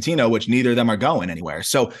Pasquantino, which neither of them are going anywhere.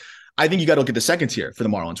 So I think you got to look at the second tier for the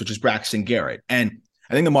Marlins, which is Braxton Garrett. And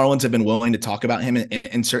I think the Marlins have been willing to talk about him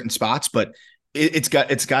in certain spots, but it's got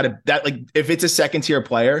to that, like, if it's a second tier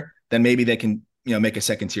player, then maybe they can, make a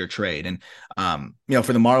second tier trade. And,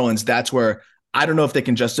 for the Marlins, that's where I don't know if they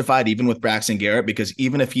can justify it even with Braxton Garrett, because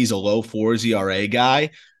even if he's a low 4 ERA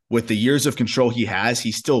guy, with the years of control he has,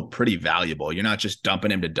 he's still pretty valuable. You're not just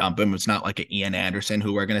dumping him to dump him. It's not like an Ian Anderson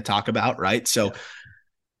who we're going to talk about, right? So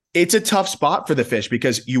it's a tough spot for the Fish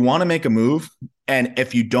because you want to make a move And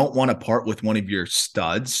if you don't want to part with one of your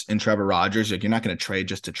studs in Trevor Rogers, like you're not going to trade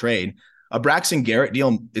just to trade, a Braxton Garrett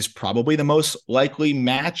deal is probably the most likely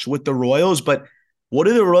match with the Royals. But what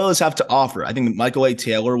do the Royals have to offer? I think Michael A.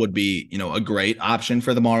 Taylor would be, a great option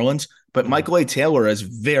for the Marlins, but Michael A. Taylor has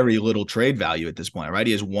very little trade value at this point, right?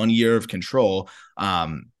 He has 1 year of control.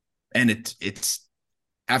 And it's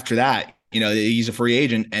after that, he's a free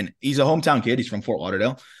agent and he's a hometown kid. He's from Fort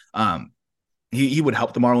Lauderdale. He would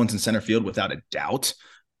help the Marlins in center field without a doubt.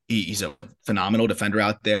 He's a phenomenal defender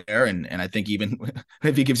out there. And I think even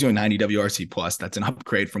if he gives you a 90 WRC plus, that's an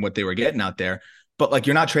upgrade from what they were getting out there. But like,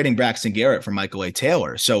 you're not trading Braxton Garrett for Michael A.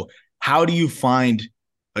 Taylor. So how do you find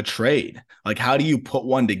a trade? Like, how do you put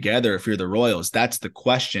one together if you're the Royals? That's the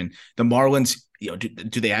question. The Marlins,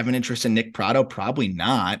 do they have an interest in Nick Pratto? Probably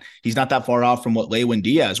not. He's not that far off from what Lewin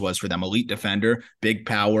Diaz was for them. Elite defender, big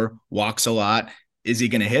power, walks a lot. Is he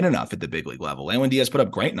going to hit enough at the big league level? Lewin Diaz put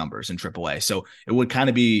up great numbers in AAA. So it would kind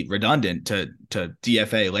of be redundant to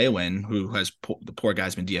DFA Lewin, who has the poor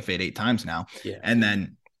guy's been DFA'd 8 times now. Yeah. And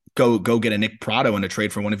then go get a Nick Pratto in a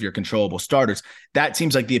trade for one of your controllable starters. That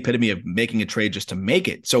seems like the epitome of making a trade just to make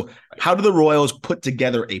it. So how do the Royals put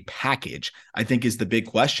together a package, I think, is the big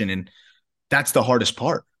question. And that's the hardest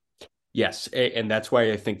part. Yes, and that's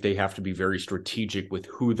why I think they have to be very strategic with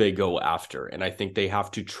who they go after. And I think they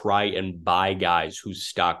have to try and buy guys whose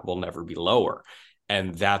stock will never be lower.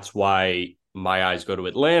 And that's why my eyes go to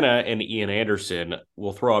Atlanta, and Ian Anderson.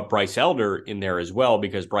 Will throw out Bryce Elder in there as well,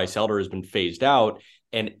 because Bryce Elder has been phased out.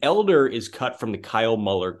 And Elder is cut from the Kyle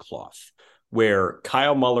Muller cloth, where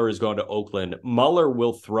Kyle Muller is going to Oakland. Muller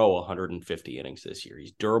will throw 150 innings this year.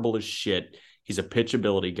 He's durable as shit. He's a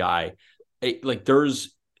pitchability guy.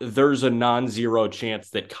 There's a non-zero chance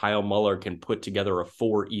that Kyle Muller can put together a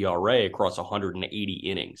 4 ERA across 180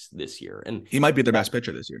 innings this year. And he might be their best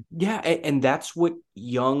pitcher this year. Yeah, and that's what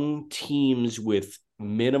young teams with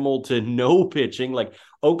minimal to no pitching, like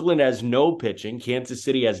Oakland has no pitching, Kansas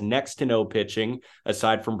City has next to no pitching,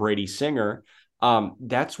 aside from Brady Singer.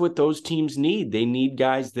 That's what those teams need. They need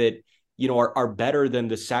guys that, are better than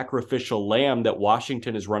the sacrificial lamb that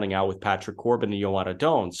Washington is running out with Patrick Corbin and Yoan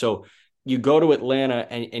Adon. So you go to Atlanta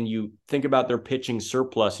and you think about their pitching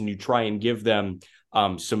surplus and you try and give them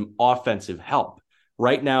some offensive help.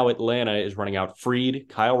 Right now, Atlanta is running out Fried,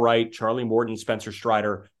 Kyle Wright, Charlie Morton, Spencer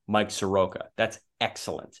Strider, Mike Soroka. That's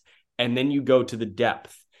excellent. And then you go to the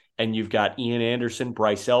depth and you've got Ian Anderson,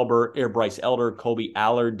 Bryce Elder, Colby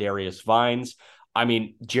Allard, Darius Vines. I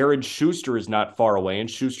mean, Jared Schuster is not far away, and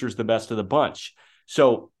Schuster's the best of the bunch.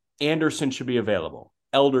 So Anderson should be available.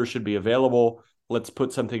 Elder should be available. Let's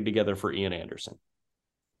put something together for Ian Anderson.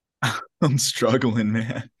 I'm struggling,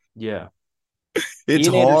 man. Yeah. It's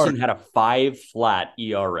Ian hard. Anderson had a 5 flat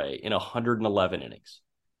ERA in 111 innings.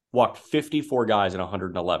 Walked 54 guys in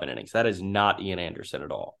 111 innings. That is not Ian Anderson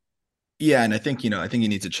at all. Yeah, and I think he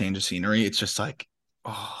needs to change the scenery. It's just like,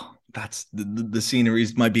 that's the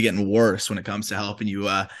sceneries might be getting worse when it comes to helping you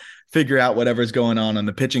figure out whatever's going on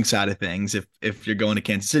the pitching side of things if you're going to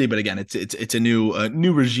Kansas City. But again, it's a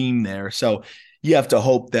new regime there. So you have to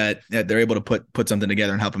hope that they're able to put something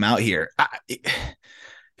together and help them out here.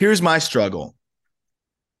 Here's my struggle.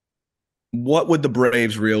 What would the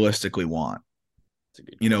Braves realistically want?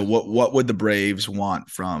 What would the Braves want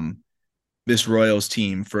from this Royals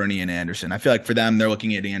team for an Ian Anderson? I feel like for them, they're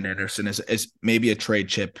looking at Ian Anderson as maybe a trade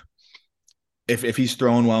chip. If he's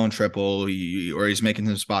throwing well in triple, or he's making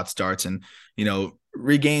some spot starts and,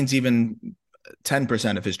 regains even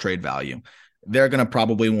 10% of his trade value, they're going to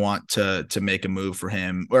probably want to make a move for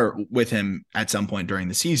him or with him at some point during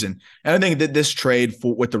the season. And I think that this trade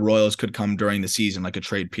with the Royals could come during the season, like a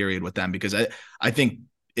trade period with them, because I think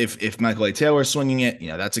if Michael A. Taylor is swinging it,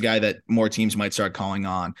 that's a guy that more teams might start calling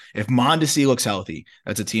on. If Mondesi looks healthy,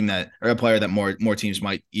 that's a player that more teams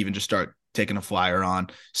might even just start taking a flyer on.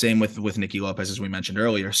 Same with Nicky Lopez, as we mentioned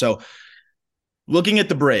earlier. So looking at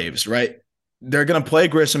the Braves, right, they're going to play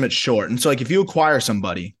Grissom at short. And so like if you acquire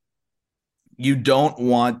somebody, you don't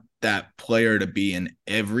want that player to be an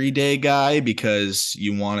everyday guy because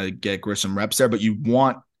you want to get Grissom reps there, but you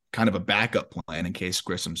want kind of a backup plan in case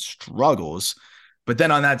Grissom struggles. But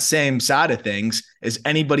then on that same side of things, is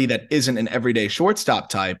anybody that isn't an everyday shortstop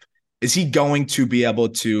type, is he going to be able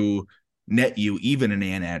to net you even an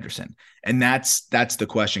Ian Anderson? And that's the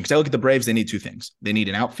question. Because I look at the Braves, they need 2 things. They need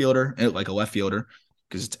an outfielder, like a left fielder,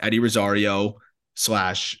 because it's Eddie Rosario /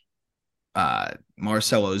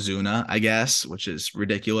 Marcelo Zuna, I guess, which is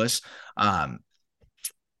ridiculous. And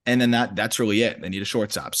then that's really it. They need a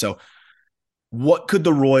shortstop. So what could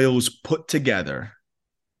the Royals put together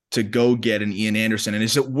to go get an Ian Anderson? And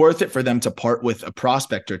is it worth it for them to part with a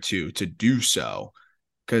prospect or two to do so?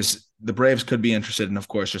 Because the Braves could be interested in, of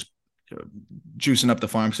course, just juicing up the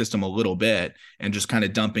farm system a little bit and just kind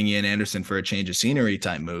of dumping Ian Anderson for a change of scenery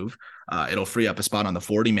type move. It'll free up a spot on the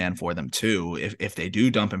 40-man for them too, if they do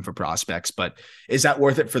dump him for prospects. But is that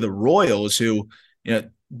worth it for the Royals, who,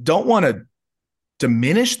 don't want to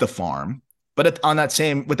diminish the farm, but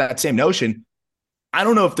with that same notion, I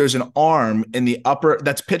don't know if there's an arm in the upper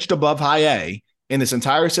that's pitched above high A in this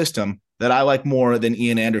entire system that I like more than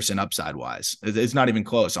Ian Anderson upside wise. It's not even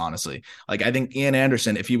close, honestly. Like, I think Ian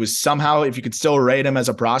Anderson, if you could still rate him as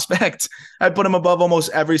a prospect, I'd put him above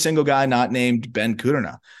almost every single guy not named Ben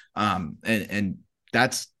Kudrna. And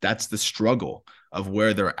that's the struggle of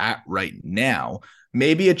where they're at right now.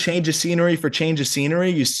 Maybe a change of scenery for change of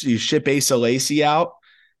scenery. You ship Asa Lacy out.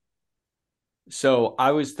 So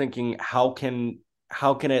I was thinking, how can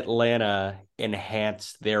Atlanta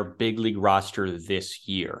enhance their big league roster this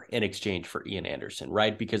year in exchange for Ian Anderson,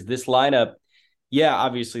 right? Because this lineup, yeah,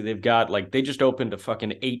 obviously they've got, like, they just opened a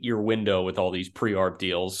fucking 8-year window with all these pre-arb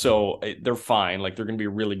deals. So they're fine. Like, they're going to be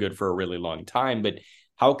really good for a really long time, but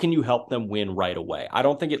how can you help them win right away? I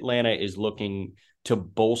don't think Atlanta is looking to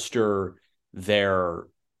bolster their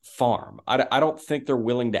farm. I don't think they're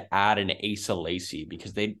willing to add an Asa Lacy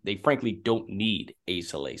because they frankly don't need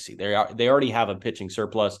Asa Lacy. They already have a pitching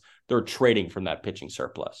surplus. They're trading from that pitching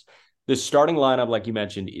surplus. The starting lineup, like you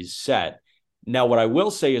mentioned, is set. Now, what I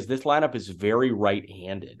will say is this lineup is very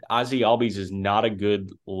right-handed. Ozzie Albies is not a good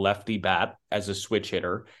lefty bat as a switch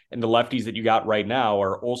hitter, and the lefties that you got right now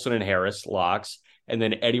are Olson and Harris, locks, and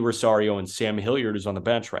then Eddie Rosario and Sam Hilliard is on the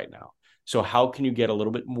bench right now. So how can you get a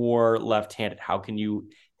little bit more left-handed? How can you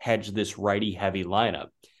hedge this righty-heavy lineup?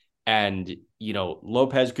 And,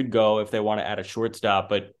 Lopez could go if they want to add a shortstop,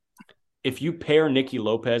 but if you pair Nicky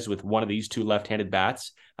Lopez with one of these two left-handed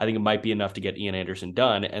bats, I think it might be enough to get Ian Anderson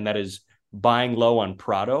done, and that is buying low on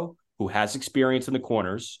Prado, who has experience in the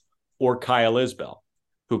corners, or Kyle Isbell,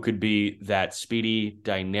 who could be that speedy,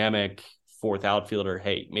 dynamic fourth outfielder,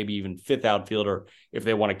 maybe even fifth outfielder if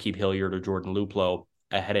they want to keep Hilliard or Jordan Luplow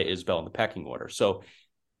ahead of Isbell in the pecking order. So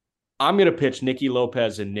I'm going to pitch Nicky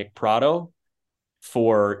Lopez and Nick Prado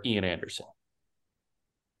for Ian Anderson.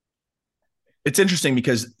 It's interesting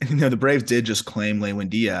because, the Braves did just claim Lewin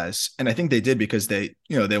Diaz, and I think they did because they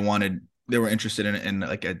were interested in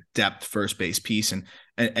like a depth first base piece,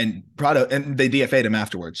 and Prado, and they DFA'd him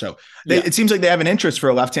afterwards. So it seems like they have an interest for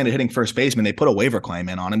a left-handed hitting first baseman. They put a waiver claim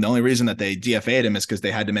in on him. The only reason that they DFA'd him is because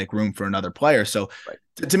they had to make room for another player. So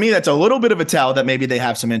to me, that's a little bit of a tell that maybe they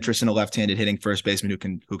have some interest in a left-handed hitting first baseman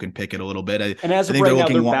who can pick it a little bit. And as of right now,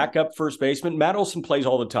 their backup first baseman, Matt Olson, plays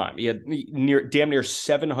all the time. He had damn near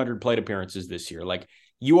 700 plate appearances this year. Like,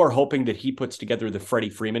 you are hoping that he puts together the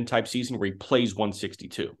Freddie Freeman type season where he plays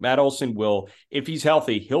 162. Matt Olson will, if he's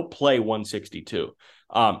healthy, he'll play 162.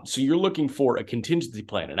 So you're looking for a contingency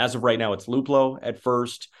plan. And as of right now, it's Luplow at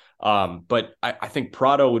first. But I think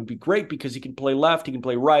Prado would be great because he can play left, he can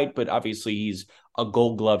play right, but obviously he's a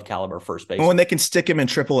Gold Glove caliber first baseman. Well, and they can stick him in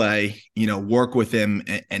AAA, work with him.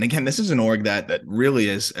 And again, this is an org that really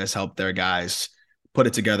has helped their guys put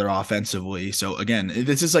it together offensively. So again,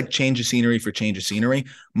 this is like change of scenery for change of scenery.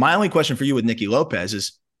 My only question for you with Nicky Lopez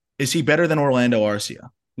is he better than Orlando Arcia?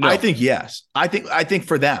 No. I think yes. I think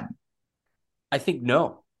for them. I think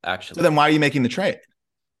no, actually. So then why are you making the trade?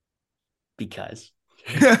 Because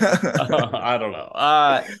I don't know.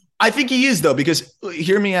 I think he is, though, because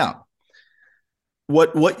hear me out.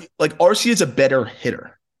 What like Arcia is a better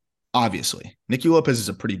hitter, obviously. Nicky Lopez is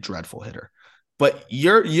a pretty dreadful hitter. But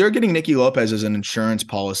you're getting Nicky Lopez as an insurance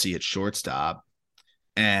policy at shortstop,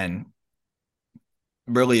 and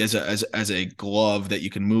really as a glove that you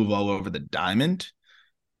can move all over the diamond.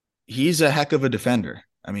 He's a heck of a defender.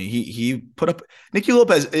 I mean, he put up Nicky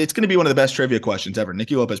Lopez. It's going to be one of the best trivia questions ever.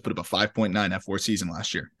 Nicky Lopez put up a 5.9 F4 season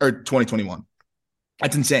last year, or 2021.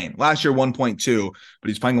 That's insane. Last year 1.2, but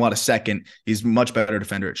he's playing a lot of second. He's a much better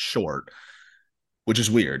defender at short, which is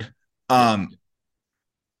weird. I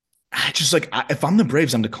just if I'm the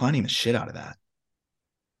Braves, I'm declining the shit out of that.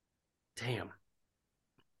 Damn.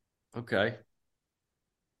 Okay.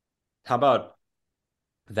 How about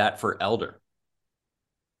that for Elder?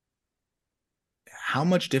 How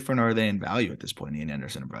much different are they in value at this point, Ian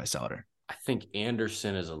Anderson and Bryce Elder? I think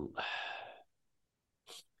Anderson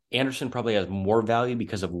probably has more value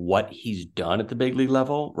because of what he's done at the big league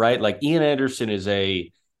level, right? Like, Ian Anderson is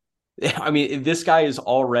this guy is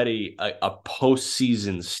already a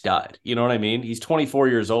postseason stud. You know what I mean? He's 24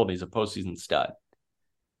 years old and he's a postseason stud.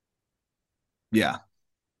 Yeah.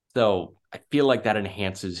 So I feel like that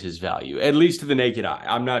enhances his value, at least to the naked eye.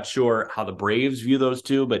 I'm not sure how the Braves view those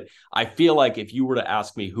two, but I feel like if you were to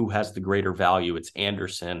ask me who has the greater value, it's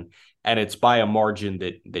Anderson, and it's by a margin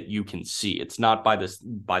that you can see. It's not by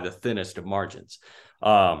the thinnest of margins.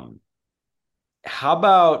 How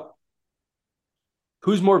about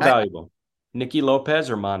who's more valuable, Nicky Lopez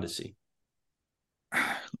or Mondesi?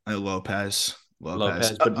 Lopez. But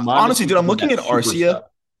Honestly, dude, I'm looking at Arcia.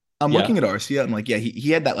 I'm Yeah. looking at Arcia. I'm like, yeah,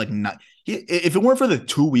 he had that like not. If it weren't for the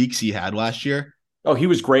 2 weeks he had last year, Oh, he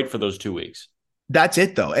was great for those 2 weeks. that's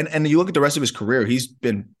it though. And you look at the rest of his career, he's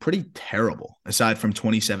been pretty terrible aside from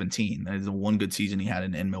 2017. That is the one good season he had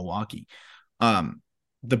in Milwaukee.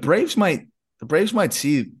 The Braves might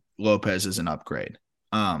see Lopez as an upgrade.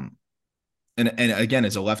 And again,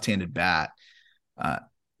 as a left-handed bat,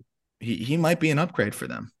 he might be an upgrade for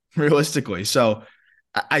them realistically. So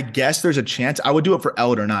I guess there's a chance. I would do it for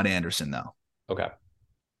Elder, not Anderson, though. Okay.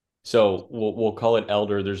 So we'll call it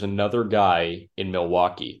Elder. There's another guy in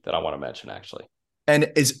Milwaukee that I want to mention, actually.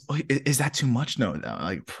 And is that too much? No, though.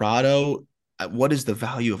 Like Prado, what is the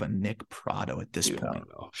value of a Nick Prado at this point? I don't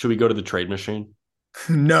know. Should we go to the trade machine?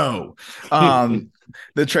 No.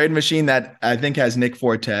 The trade machine that I think has Nick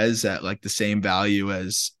Fortes at like the same value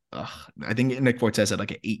as I think Nick Fortes had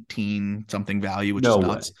like an 18 something value, which is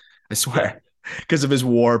nuts. I swear. Because of his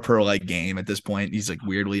WAR per like game at this point, he's like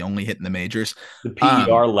weirdly only hitting the majors. The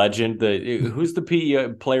PER legend, who's the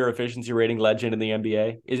PER player efficiency rating legend in the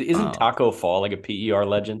NBA? Isn't Taco Fall like a PER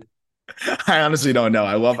legend? I honestly don't know.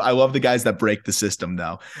 I love the guys that break the system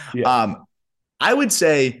though. Yeah. I would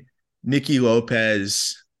say Nicky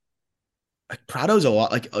Lopez. Like Prado's a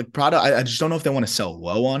lot like Prado. I just don't know if they want to sell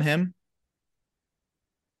low on him,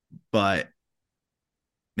 but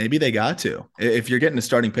maybe they got to. If you're getting a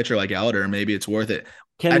starting pitcher like Elder, maybe it's worth it.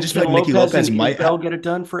 I just feel like Nicky Lopez might get it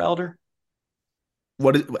done for Elder.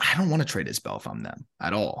 I don't want to trade Isbell if I'm them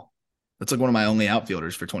at all. That's like one of my only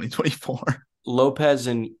outfielders for 2024. Lopez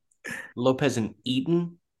and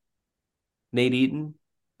Eaton, Nate Eaton.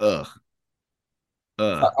 Ugh.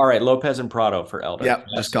 All right, Lopez and Prado for Elder. Yeah,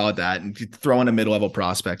 just call it that. And throw in a mid-level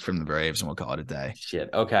prospect from the Braves, and we'll call it a day. Shit.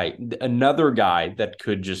 Okay. Another guy that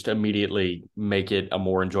could just immediately make it a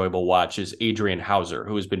more enjoyable watch is Adrian Hauser,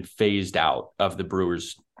 who has been phased out of the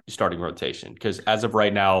Brewers starting rotation. Because as of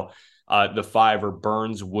right now, the five are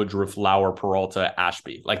Burns, Woodruff, Lauer, Peralta,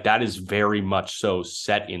 Ashby. Like that is very much so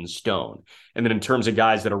set in stone. And then in terms of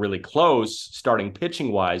guys that are really close, starting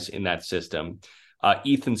pitching-wise in that system,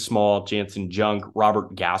 Ethan Small, Jansen Junk,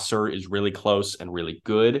 Robert Gasser is really close and really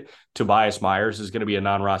good. Tobias Myers is going to be a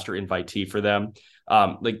non-roster invitee for them.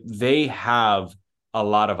 Like they have a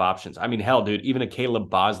lot of options. I mean, hell, dude, even a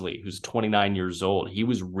Caleb Bosley, who's 29 years old, he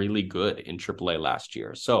was really good in AAA last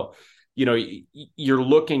year. So, you're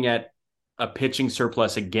looking at a pitching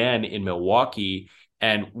surplus again in Milwaukee.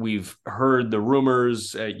 And we've heard the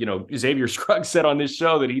rumors, Xavier Scruggs said on this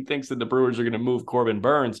show that he thinks that the Brewers are going to move Corbin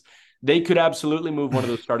Burns. They could absolutely move one of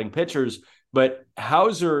those starting pitchers, but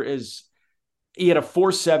Hauser he had a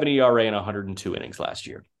 4.70 ERA in 102 innings last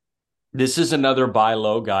year. This is another buy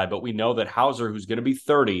low guy, but we know that Hauser, who's going to be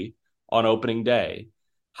 30 on opening day,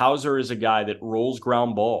 Hauser is a guy that rolls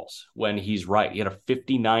ground balls when he's right. He had a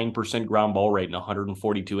 59% ground ball rate in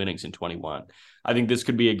 142 innings in 21. I think this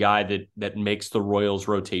could be a guy that makes the Royals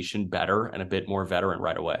rotation better and a bit more veteran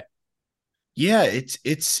right away. Yeah,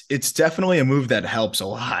 it's definitely a move that helps a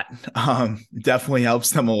lot. Definitely helps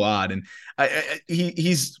them a lot, and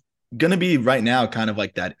he's gonna be right now kind of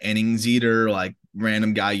like that innings eater, like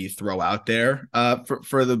random guy you throw out there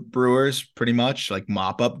for the Brewers, pretty much like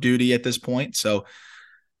mop up duty at this point. So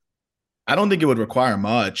I don't think it would require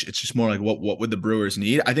much. It's just more like what would the Brewers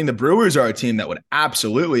need? I think the Brewers are a team that would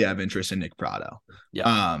absolutely have interest in Nick Prado.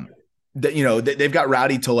 Yeah, they've got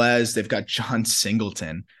Rowdy Tellez, they've got John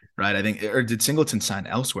Singleton. Right, I think, or did Singleton sign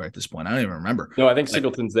elsewhere at this point? I don't even remember. No, I think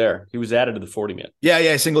Singleton's there. He was added to the 40-man.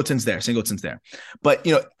 Yeah, Singleton's there. But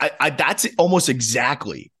I that's almost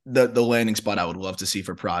exactly the landing spot I would love to see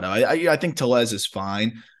for Prado. I think Tellez is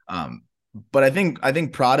fine, but I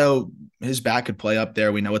think Prado, his bat could play up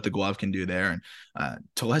there. We know what the glove can do there, and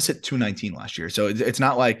Tellez hit 219 last year, so it's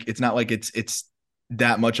not like it's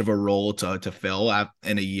that much of a role to fill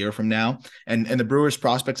in a year from now. And the Brewers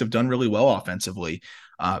prospects have done really well offensively.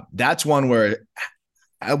 That's one where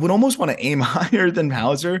I would almost want to aim higher than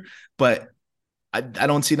Hauser, but I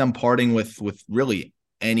don't see them parting with really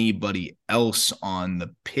anybody else on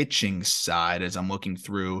the pitching side as I'm looking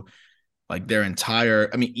through like their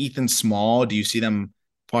entire. I mean, Ethan Small. Do you see them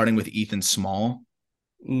parting with Ethan Small?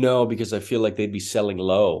 No, because I feel like they'd be selling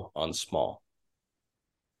low on Small.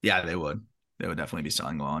 Yeah, they would. They would definitely be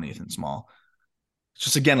selling low on Ethan Small.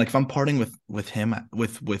 Just again, like if I'm parting with him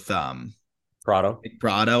with Prado.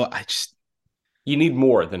 Prado, You need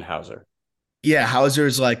more than Hauser. Yeah,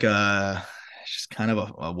 Hauser's like just kind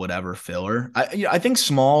of a whatever filler. I think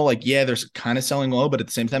Small, like, yeah, they're kind of selling low, but at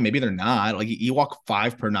the same time, maybe they're not. Like he walked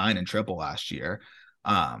 5/9 in triple last year.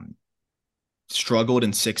 Struggled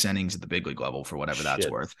in 6 innings at the big league level for whatever that's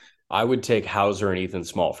worth. I would take Hauser and Ethan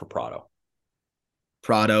Small for Prado.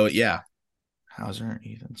 Prado, yeah. Hauser,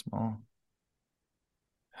 Ethan Small.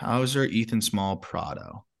 Hauser, Ethan Small,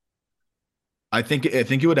 Prado. I think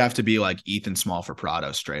it would have to be like Ethan Small for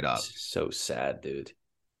Prado straight up. So sad, dude.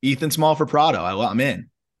 Ethan Small for Prado. I'm in.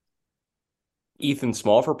 Ethan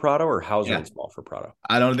Small for Prado or Hauser and Small for Prado?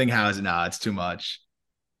 I don't think Hauser. No, it's too much.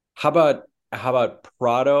 How about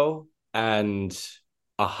Prado and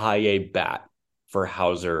a high A bat for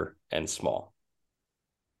Hauser and Small?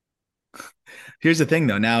 Here's the thing,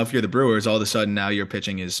 though. Now, if you're the Brewers, all of a sudden now your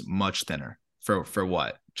pitching is much thinner. For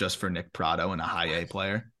what? Just for Nick Prado and a high A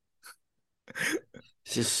player?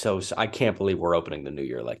 This is so. I can't believe we're opening the new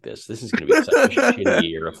year like this. This is going to be such a shitty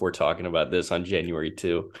year if we're talking about this on January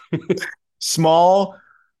 2. Small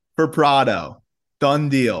for Prado. Done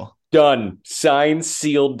deal. Done. Signed,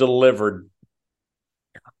 sealed, delivered.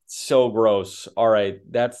 So gross. All right.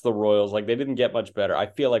 That's the Royals. Like, they didn't get much better. I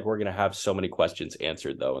feel like we're going to have so many questions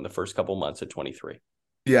answered, though, in the first couple months of 23.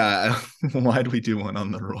 Yeah. Why do we do one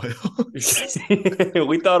on the Royals?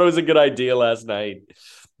 We thought it was a good idea last night.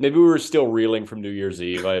 Maybe we were still reeling from New Year's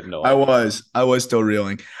Eve. I have no idea. I was still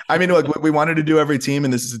reeling. I mean, look, we wanted to do every team,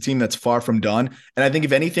 and this is a team that's far from done. And I think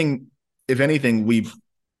if anything, we've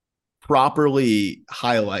properly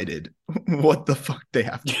highlighted what the fuck they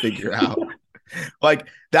have to figure out. Like,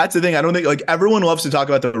 that's the thing. I don't think, like, everyone loves to talk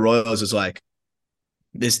about the Royals as like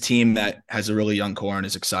this team that has a really young core and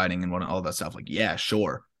is exciting and all that stuff. Like, yeah,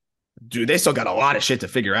 sure. Dude, they still got a lot of shit to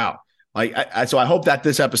figure out. Like, so I hope that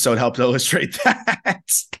this episode helps illustrate that.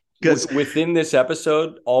 Because within this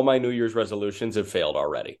episode, all my New Year's resolutions have failed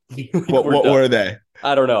already. What were they?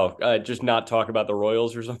 I don't know. Just not talk about the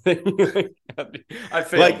Royals or something. I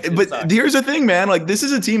failed. Like, but here's the thing, man. Like, this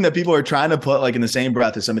is a team that people are trying to put like in the same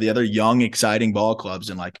breath as some of the other young, exciting ball clubs,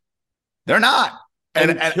 and like, they're not.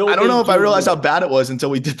 And I don't know if I realized how bad it was until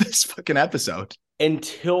we did this fucking episode.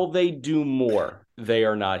 Until they do more, they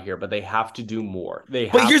are not here, but they have to do more.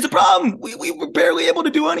 But here's the problem. We were barely able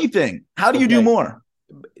to do anything. How do you do more?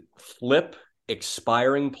 Flip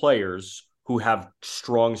expiring players who have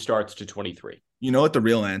strong starts to 23. You know what the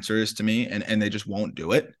real answer is to me, and they just won't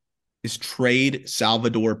do it, is trade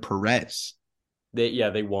Salvador Perez.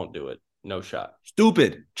 They won't do it. No shot.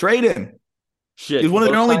 Stupid. Trade him. Shit. He's one of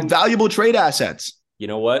their only valuable trade assets. You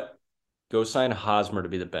know what? Go sign Hosmer to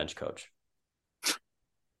be the bench coach.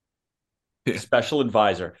 Yeah. Special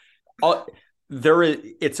advisor.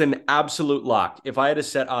 It's an absolute lock. If I had to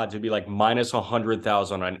set odds, it'd be like minus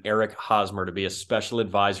 100,000 on Eric Hosmer to be a special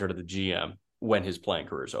advisor to the GM when his playing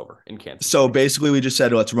career is over in Kansas. So basically, we just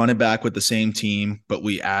said, let's run it back with the same team, but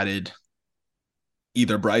we added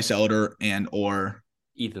either Bryce Elder or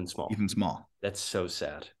Ethan Small. That's so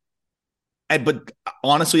sad. But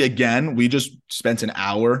honestly, again, we just spent an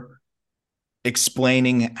hour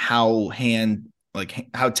explaining how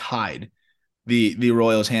tied the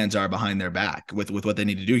Royals' hands are behind their back with what they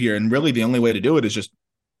need to do here. And really the only way to do it is just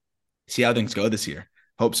see how things go this year.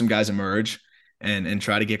 Hope some guys emerge and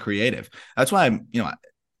try to get creative. That's why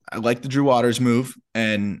I like the Drew Waters move,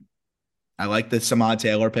 and I like the Samad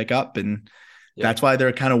Taylor pickup, and that's why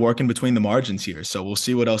they're kind of working between the margins here. So we'll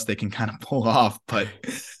see what else they can kind of pull off. But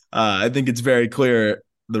I think it's very clear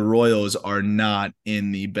the Royals are not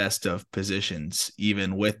in the best of positions,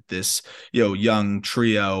 even with this, young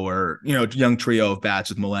trio of bats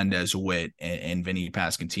with Melendez, Witt, and Vinny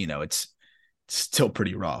Pasquantino. It's still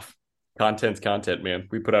pretty rough. Content's content, man.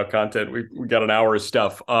 We put out content. We got an hour of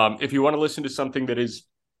stuff. If you want to listen to something that is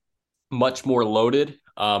much more loaded,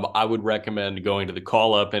 I would recommend going to the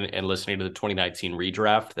call up and listening to the 2019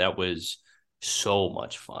 redraft. That was so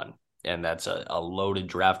much fun. And that's a loaded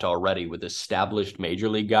draft already with established major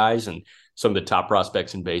league guys and some of the top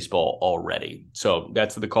prospects in baseball already. So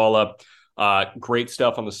that's the call up. Great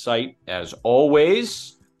stuff on the site as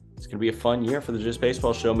always. It's going to be a fun year for the Just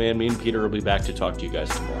Baseball Show, man. Me and Peter will be back to talk to you guys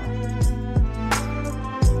tomorrow.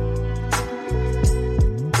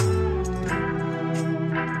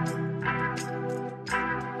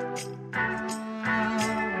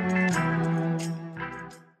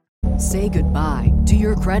 say goodbye to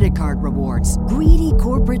your credit card rewards. Greedy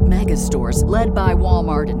corporate mega stores, led by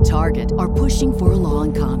Walmart and Target, are pushing for a law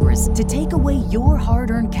in Congress to take away your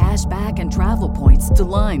hard-earned cash back and travel points to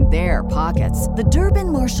line their pockets. The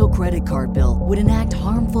Durbin-Marshall credit card bill would enact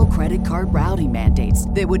harmful credit card routing mandates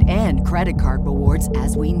that would end credit card rewards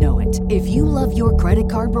as we know it. If you love your credit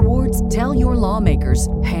card rewards, tell your lawmakers,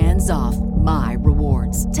 hands off my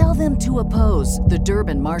rewards. Tell them to oppose the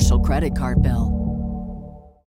Durbin-Marshall credit card bill.